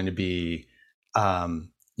probably going to be,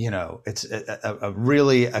 it's a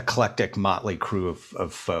really eclectic motley crew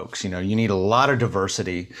of folks. You need a lot of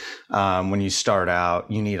diversity when you start out.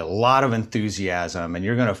 You need a lot of enthusiasm, and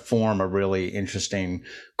you're going to form a really interesting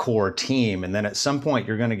core team. And then at some point,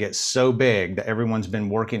 you're going to get so big that everyone's been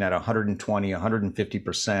working at 120,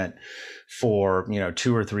 150% for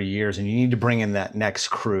 2 or 3 years, and you need to bring in that next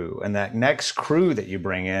crew. And that next crew that you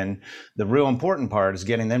bring in, the real important part is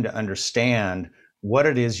getting them to understand what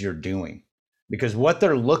it is you're doing. Because what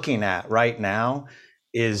they're looking at right now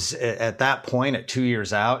is, at that point, at 2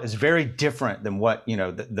 years out, is very different than what,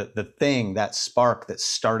 the thing, that spark that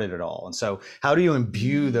started it all. And so how do you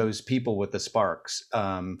imbue those people with the sparks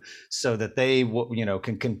so that they,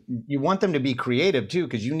 can you want them to be creative too,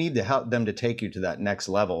 because you need to help them to take you to that next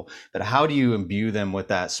level. But how do you imbue them with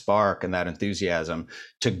that spark and that enthusiasm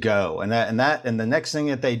to go? And the next thing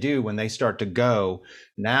that they do when they start to go,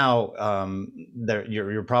 now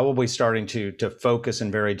you're probably starting to focus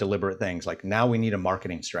in very deliberate things. Like, now we need a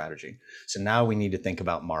marketing strategy. So now we need to think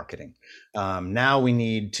about marketing. Now we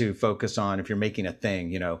need to focus on, if you're making a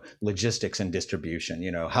thing, logistics and distribution.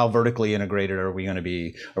 How vertically integrated are we going to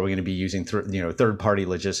be? Are we going to be using third-party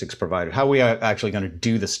logistics providers? How are we actually going to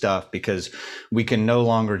do the stuff? Because we can no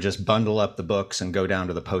longer just bundle up the books and go down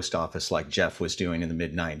to the post office like Jeff was doing in the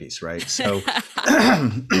mid-90s, right? So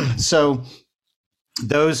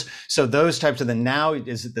those types of now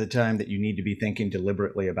is the time that you need to be thinking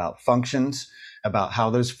deliberately about functions, about how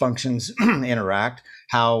those functions interact,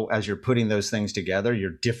 how, as you're putting those things together,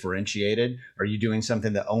 you're differentiated. Are you doing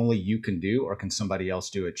something that only you can do, or can somebody else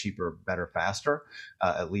do it cheaper, better, faster,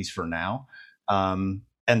 at least for now? And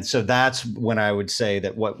so that's when I would say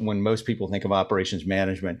that when most people think of operations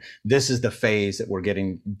management, this is the phase that we're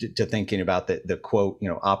getting to thinking about the quote,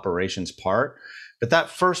 operations part. But that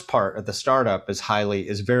first part of the startup is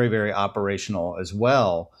very, very operational as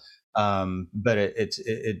well. But it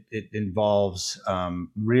involves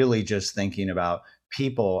really just thinking about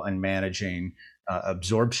people and managing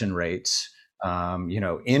absorption rates,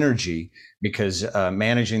 energy, because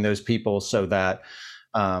managing those people so that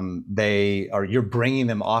you're bringing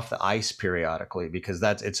them off the ice periodically, because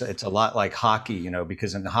it's a lot like hockey,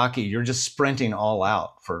 because in hockey you're just sprinting all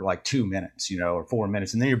out for like 2 minutes, or 4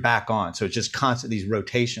 minutes, and then you're back on. So it's just constant, these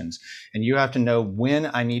rotations, and you have to know when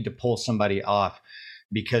I need to pull somebody off,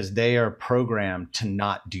 because they are programmed to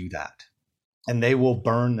not do that. And they will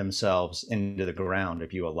burn themselves into the ground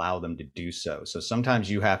if you allow them to do so. So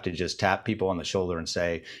sometimes you have to just tap people on the shoulder and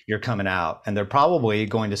say, you're coming out. And they're probably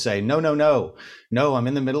going to say, no, I'm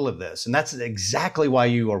in the middle of this. And that's exactly why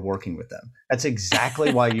you are working with them. That's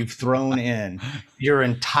exactly why you've thrown in your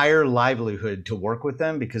entire livelihood to work with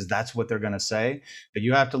them, because that's what they're going to say. But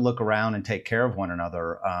you have to look around and take care of one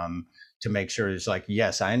another to make sure it's like,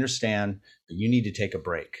 yes, I understand, but you need to take a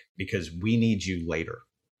break because we need you later.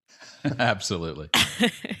 Absolutely.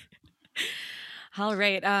 All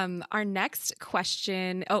right. Our next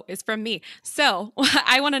question, is from me. So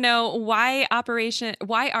I want to know why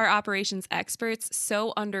are operations experts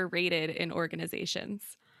so underrated in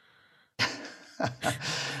organizations?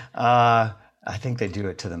 I think they do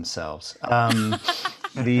it to themselves. A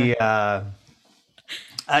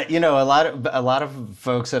lot of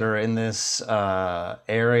folks that are in this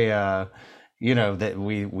area, that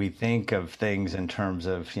we think of things in terms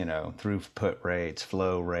of, throughput rates,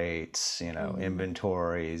 flow rates,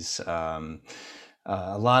 inventories, a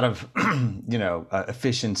lot of,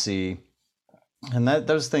 efficiency, and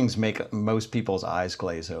those things make most people's eyes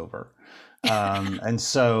glaze over. And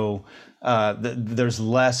so there's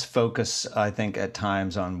less focus, I think, at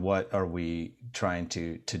times on what are we trying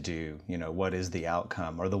to do, what is the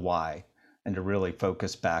outcome or the why, and to really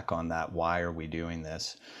focus back on that. Why are we doing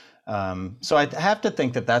this? So I have to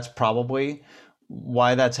think that that's probably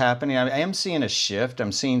why that's happening. I am seeing a shift.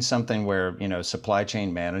 I'm seeing something where, supply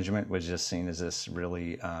chain management was just seen as this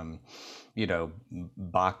really,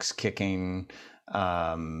 box kicking,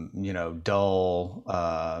 dull,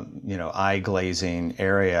 eye glazing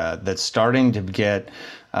area that's starting to get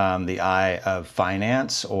the eye of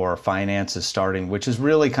finance, or finance is starting, which is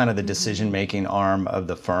really kind of the decision-making arm of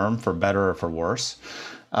the firm, for better or for worse.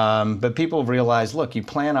 But people realize, look, you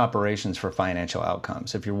plan operations for financial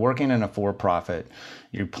outcomes. If you're working in a for-profit,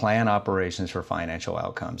 you plan operations for financial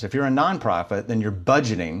outcomes. If you're a nonprofit, then you're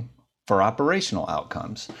budgeting for operational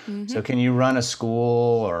outcomes. Mm-hmm. So can you run a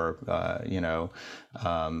school or, a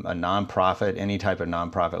nonprofit, any type of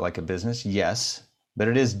nonprofit like a business? Yes, but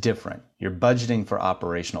it is different. You're budgeting for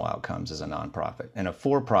operational outcomes as a nonprofit. In a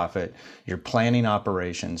for-profit, you're planning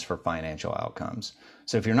operations for financial outcomes.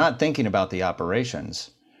 So if you're not thinking about the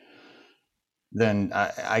operations, then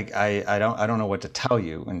I don't know what to tell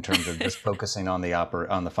you in terms of just focusing on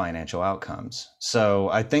the financial outcomes. So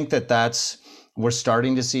I think we're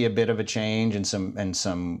starting to see a bit of a change and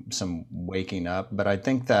some waking up, but I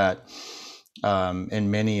think that in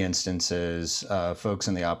many instances, folks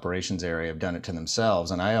in the operations area have done it to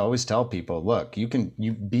themselves. And I always tell people, look, you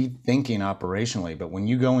be thinking operationally, but when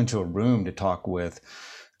you go into a room to talk with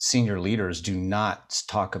senior leaders, do not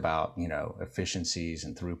talk about, efficiencies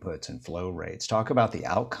and throughputs and flow rates. Talk about the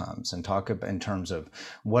outcomes and talk in terms of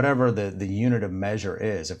whatever the unit of measure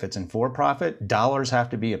is. If it's in for-profit, dollars have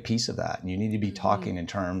to be a piece of that. And you need to be talking in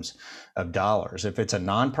terms of dollars. If it's a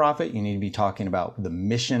nonprofit, you need to be talking about the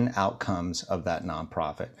mission outcomes of that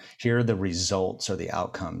nonprofit. Here are the results or the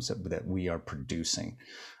outcomes that we are producing.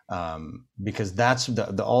 Because that's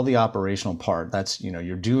all the operational part. That's,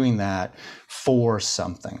 you're doing that for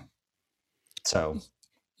something. So.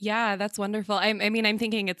 Yeah, that's wonderful. I mean, I'm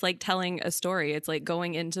thinking it's like telling a story. It's like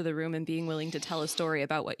going into the room and being willing to tell a story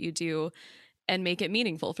about what you do and make it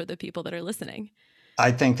meaningful for the people that are listening.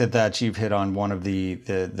 I think that you've hit on one of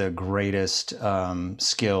the greatest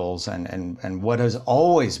skills and what has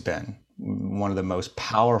always been one of the most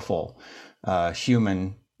powerful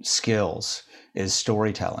human skills is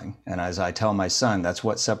storytelling. And as I tell my son, that's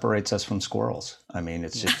what separates us from squirrels. I mean,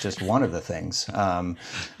 it's just one of the things.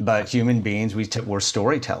 But human beings, we're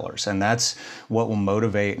storytellers, and that's what will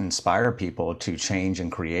motivate and inspire people to change and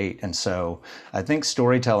create. And so I think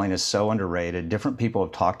storytelling is so underrated. Different people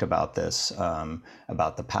have talked about this,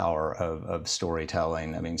 about the power of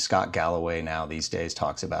storytelling. I mean, Scott Galloway now these days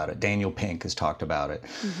talks about it. Daniel Pink has talked about it.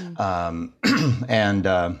 And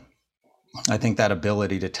I think that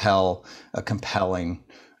ability to tell a compelling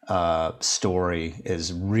story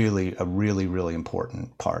is really a really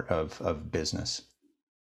important part of business.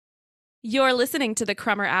 You're listening to the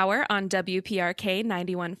Crummer Hour on WPRK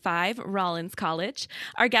 91.5 Rollins College.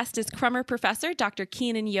 Our guest is Crummer professor Dr.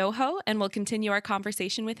 Keenan Yoho, and we'll continue our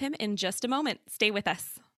conversation with him in just a moment. Stay with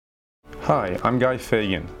us. Hi, I'm Guy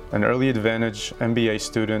Fagan, an Early Advantage MBA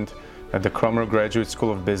student at the Crummer Graduate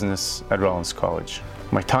School of Business at Rollins College.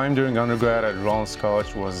 My time during undergrad at Rollins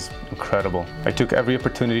College was incredible. I took every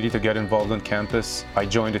opportunity to get involved on campus. I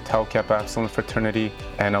joined the Tau Kappa Epsilon fraternity,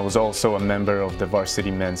 and I was also a member of the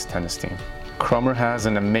varsity men's tennis team. Crummer has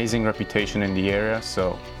an amazing reputation in the area,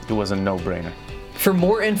 so it was a no-brainer. For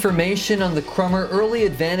more information on the Crummer Early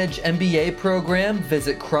Advantage MBA program,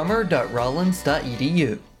 visit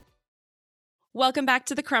crummer.rollins.edu. Welcome back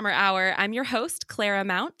to the Crummer Hour. I'm your host, Clara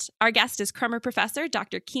Mount. Our guest is Crummer professor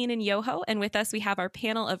Dr. Keenan Yoho, and with us we have our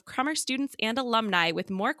panel of Crummer students and alumni with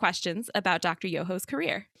more questions about Dr. Yoho's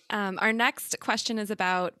career. Our next question is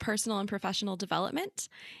about personal and professional development,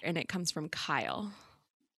 and it comes from Kyle.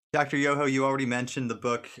 Dr. Yoho, you already mentioned the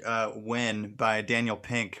book When by Daniel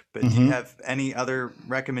Pink, but do you have any other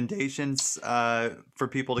recommendations for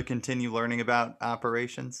people to continue learning about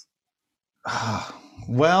operations?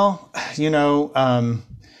 Well, to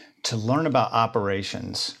learn about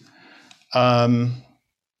operations, I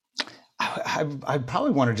probably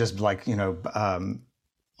want to just widen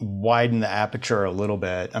the aperture a little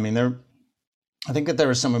bit. I mean, I think that there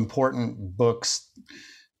are some important books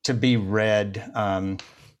to be read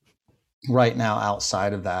right now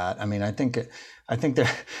outside of that. I mean, I think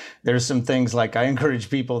there's some things like I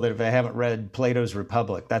encourage people that if they haven't read Plato's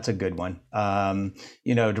Republic, that's a good one. To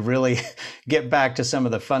really get back to some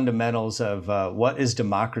of the fundamentals of what is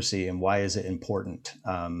democracy and why is it important,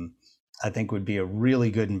 I think would be a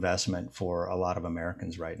really good investment for a lot of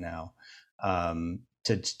Americans right now,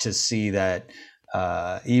 to see that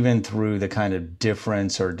even through the kind of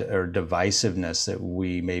difference or divisiveness that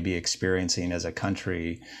we may be experiencing as a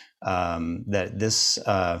country, that this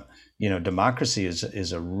democracy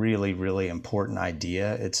is a really important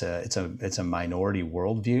idea. It's a minority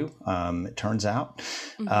worldview. It turns out,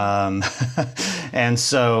 and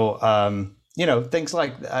so things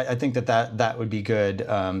like I think that would be good.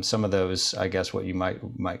 Some of those, I guess, what you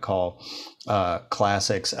might call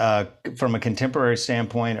classics. From a contemporary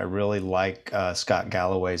standpoint, I really like Scott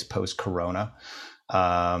Galloway's Post-Corona.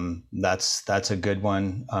 That's a good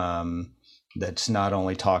one. That's not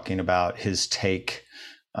only talking about his take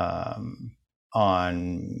on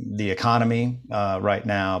the economy right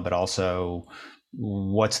now, but also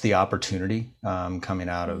what's the opportunity coming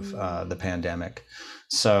out of the pandemic.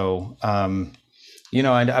 So,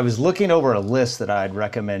 I was looking over a list that I'd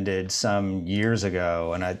recommended some years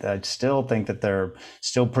ago, and I still think that they're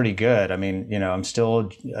still pretty good. I mean, I'm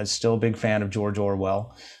still a big fan of George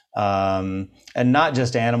Orwell. And not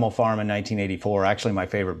just Animal Farm in 1984. Actually, my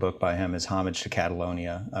favorite book by him is Homage to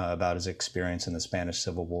Catalonia, about his experience in the Spanish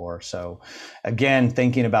Civil War. So again,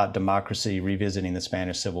 thinking about democracy, revisiting the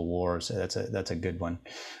Spanish Civil Wars, that's a good one.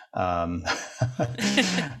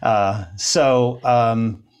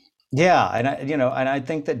 Yeah, and I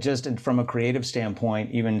think that just from a creative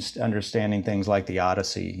standpoint, even understanding things like the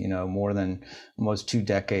Odyssey, more than almost 2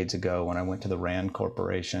 decades ago when I went to the RAND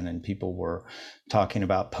Corporation and people were talking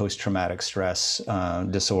about post-traumatic stress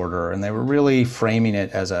disorder, and they were really framing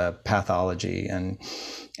it as a pathology.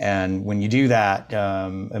 And when you do that,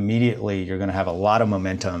 immediately you're going to have a lot of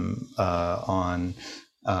momentum on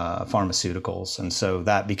pharmaceuticals, and so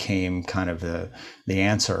that became kind of the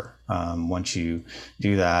answer once you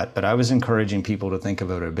do that. But I was encouraging people to think of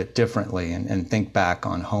it a bit differently and think back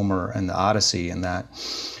on Homer and the Odyssey, and that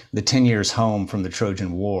the 10 years home from the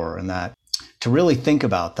Trojan War, and that to really think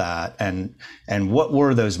about that and what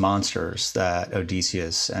were those monsters that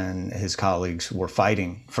Odysseus and his colleagues were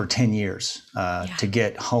fighting for 10 years to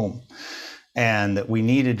get home, and that we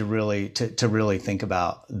needed to really think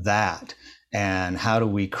about that. And how do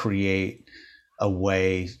we create a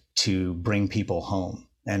way to bring people home?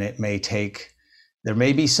 And there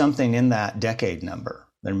may be something in that decade number.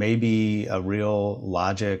 There may be a real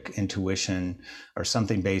logic, intuition, or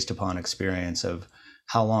something based upon experience of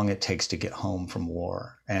how long it takes to get home from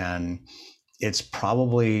war. And it's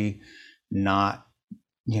probably not,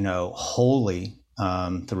 wholly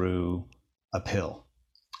through a pill.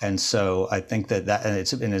 And so I think that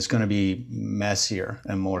it's going to be messier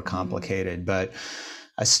and more complicated, but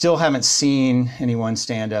I still haven't seen anyone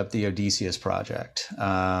stand up the Odysseus Project.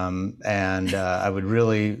 And I would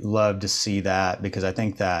really love to see that, because I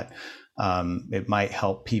think that it might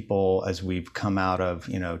help people as we've come out of,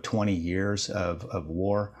 20 years of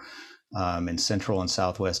war in Central and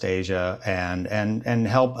Southwest Asia, and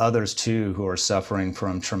help others too who are suffering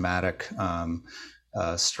from traumatic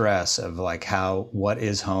stress of like what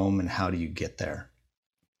is home and how do you get there.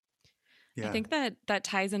 I think that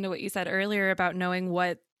ties into what you said earlier about knowing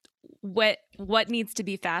what needs to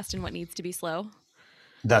be fast and what needs to be slow.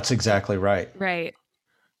 That's exactly right. Right.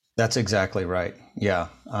 That's exactly right. Yeah.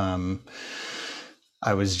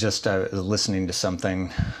 I was just listening to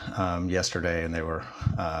something yesterday, and there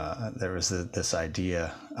was this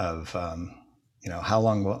idea of how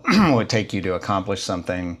long will it take you to accomplish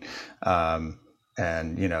something.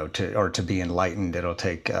 And to be enlightened, it'll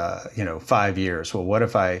take 5 years. Well, what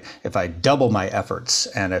if I double my efforts,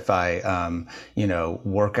 and if I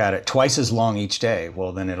work at it twice as long each day?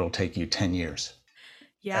 Well, then it'll take you 10 years.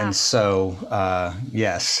 Yeah. And so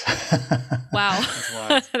yes.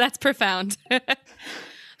 Wow. That's profound.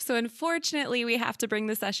 So unfortunately, we have to bring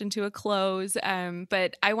the session to a close.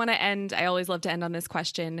 But I always love to end on this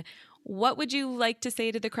question. What would you like to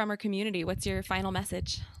say to the Crummer community? What's your final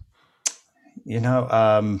message?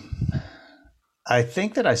 I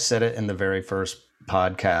think that I said it in the very first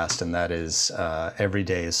podcast, and that is every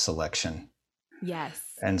day is selection. Yes.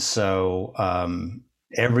 And so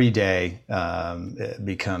every day it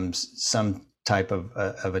becomes some type of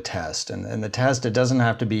a test. And the test, it doesn't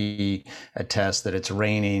have to be a test that it's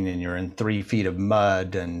raining and you're in 3 feet of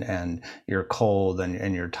mud and you're cold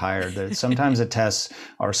and you're tired. Sometimes the tests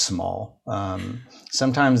are small.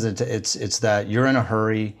 Sometimes it's that you're in a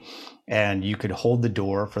hurry, and you could hold the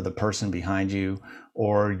door for the person behind you,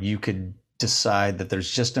 or you could decide that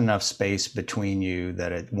there's just enough space between you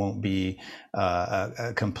that it won't be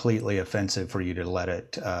completely offensive for you to let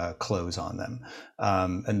it close on them.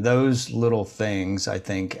 And those little things, I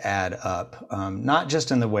think, add up, not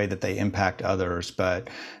just in the way that they impact others, but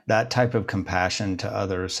that type of compassion to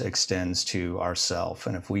others extends to ourselves.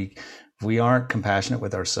 And if we aren't compassionate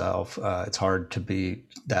with ourselves, it's hard to be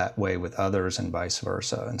that way with others, and vice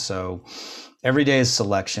versa. And so every day is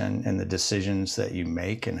selection in the decisions that you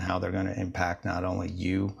make and how they're going to impact not only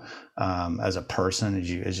you as a person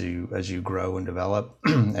as you grow and develop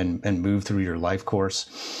and move through your life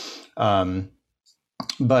course,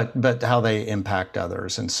 but how they impact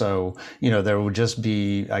others. And so there would just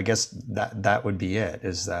be, I guess that would be it,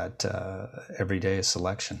 is that every day is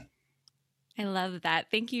selection. I love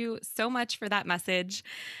that. Thank you so much for that message.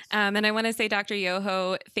 And I want to say, Dr.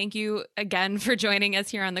 Yoho, thank you again for joining us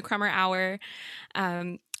here on the Crummer Hour.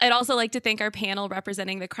 I'd also like to thank our panel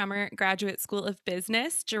representing the Crummer Graduate School of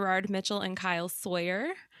Business, Gerard Mitchell and Kyle Sawyer.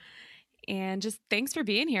 And just thanks for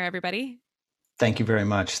being here, everybody. Thank you very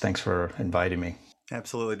much. Thanks for inviting me.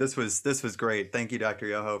 Absolutely. This was great. Thank you, Dr.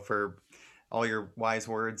 Yoho, for all your wise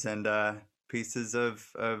words and pieces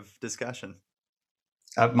of discussion.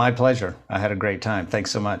 My pleasure. I had a great time.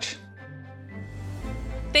 Thanks so much.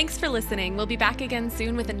 Thanks for listening. We'll be back again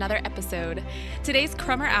soon with another episode. Today's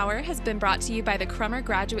Crummer Hour has been brought to you by the Crummer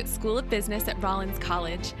Graduate School of Business at Rollins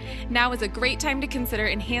College. Now is a great time to consider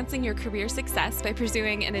enhancing your career success by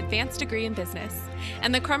pursuing an advanced degree in business.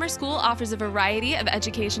 And the Crummer School offers a variety of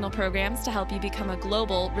educational programs to help you become a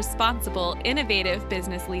global, responsible, innovative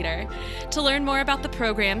business leader. To learn more about the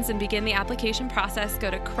programs and begin the application process, go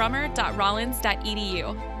to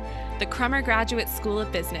crummer.rollins.edu. The Crummer Graduate School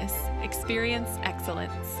of Business. Experience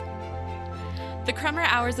excellence. The Crummer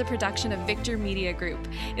Hour is a production of Victor Media Group.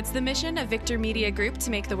 It's the mission of Victor Media Group to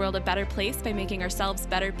make the world a better place by making ourselves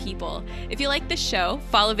better people. If you like this show,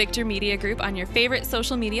 follow Victor Media Group on your favorite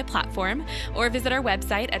social media platform or visit our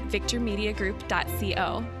website at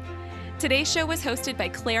victormediagroup.co. Today's show was hosted by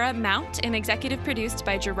Clara Mount and executive produced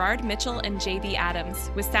by Gerard Mitchell and JB Adams,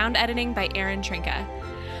 with sound editing by Aaron Trinka.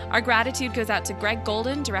 Our gratitude goes out to Greg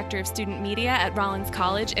Golden, Director of Student Media at Rollins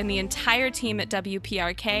College, and the entire team at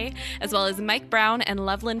WPRK, as well as Mike Brown and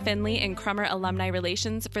Loveland Finley in Crummer Alumni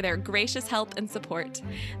Relations for their gracious help and support.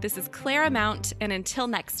 This is Clara Mount, and until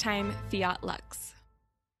next time, Fiat Lux.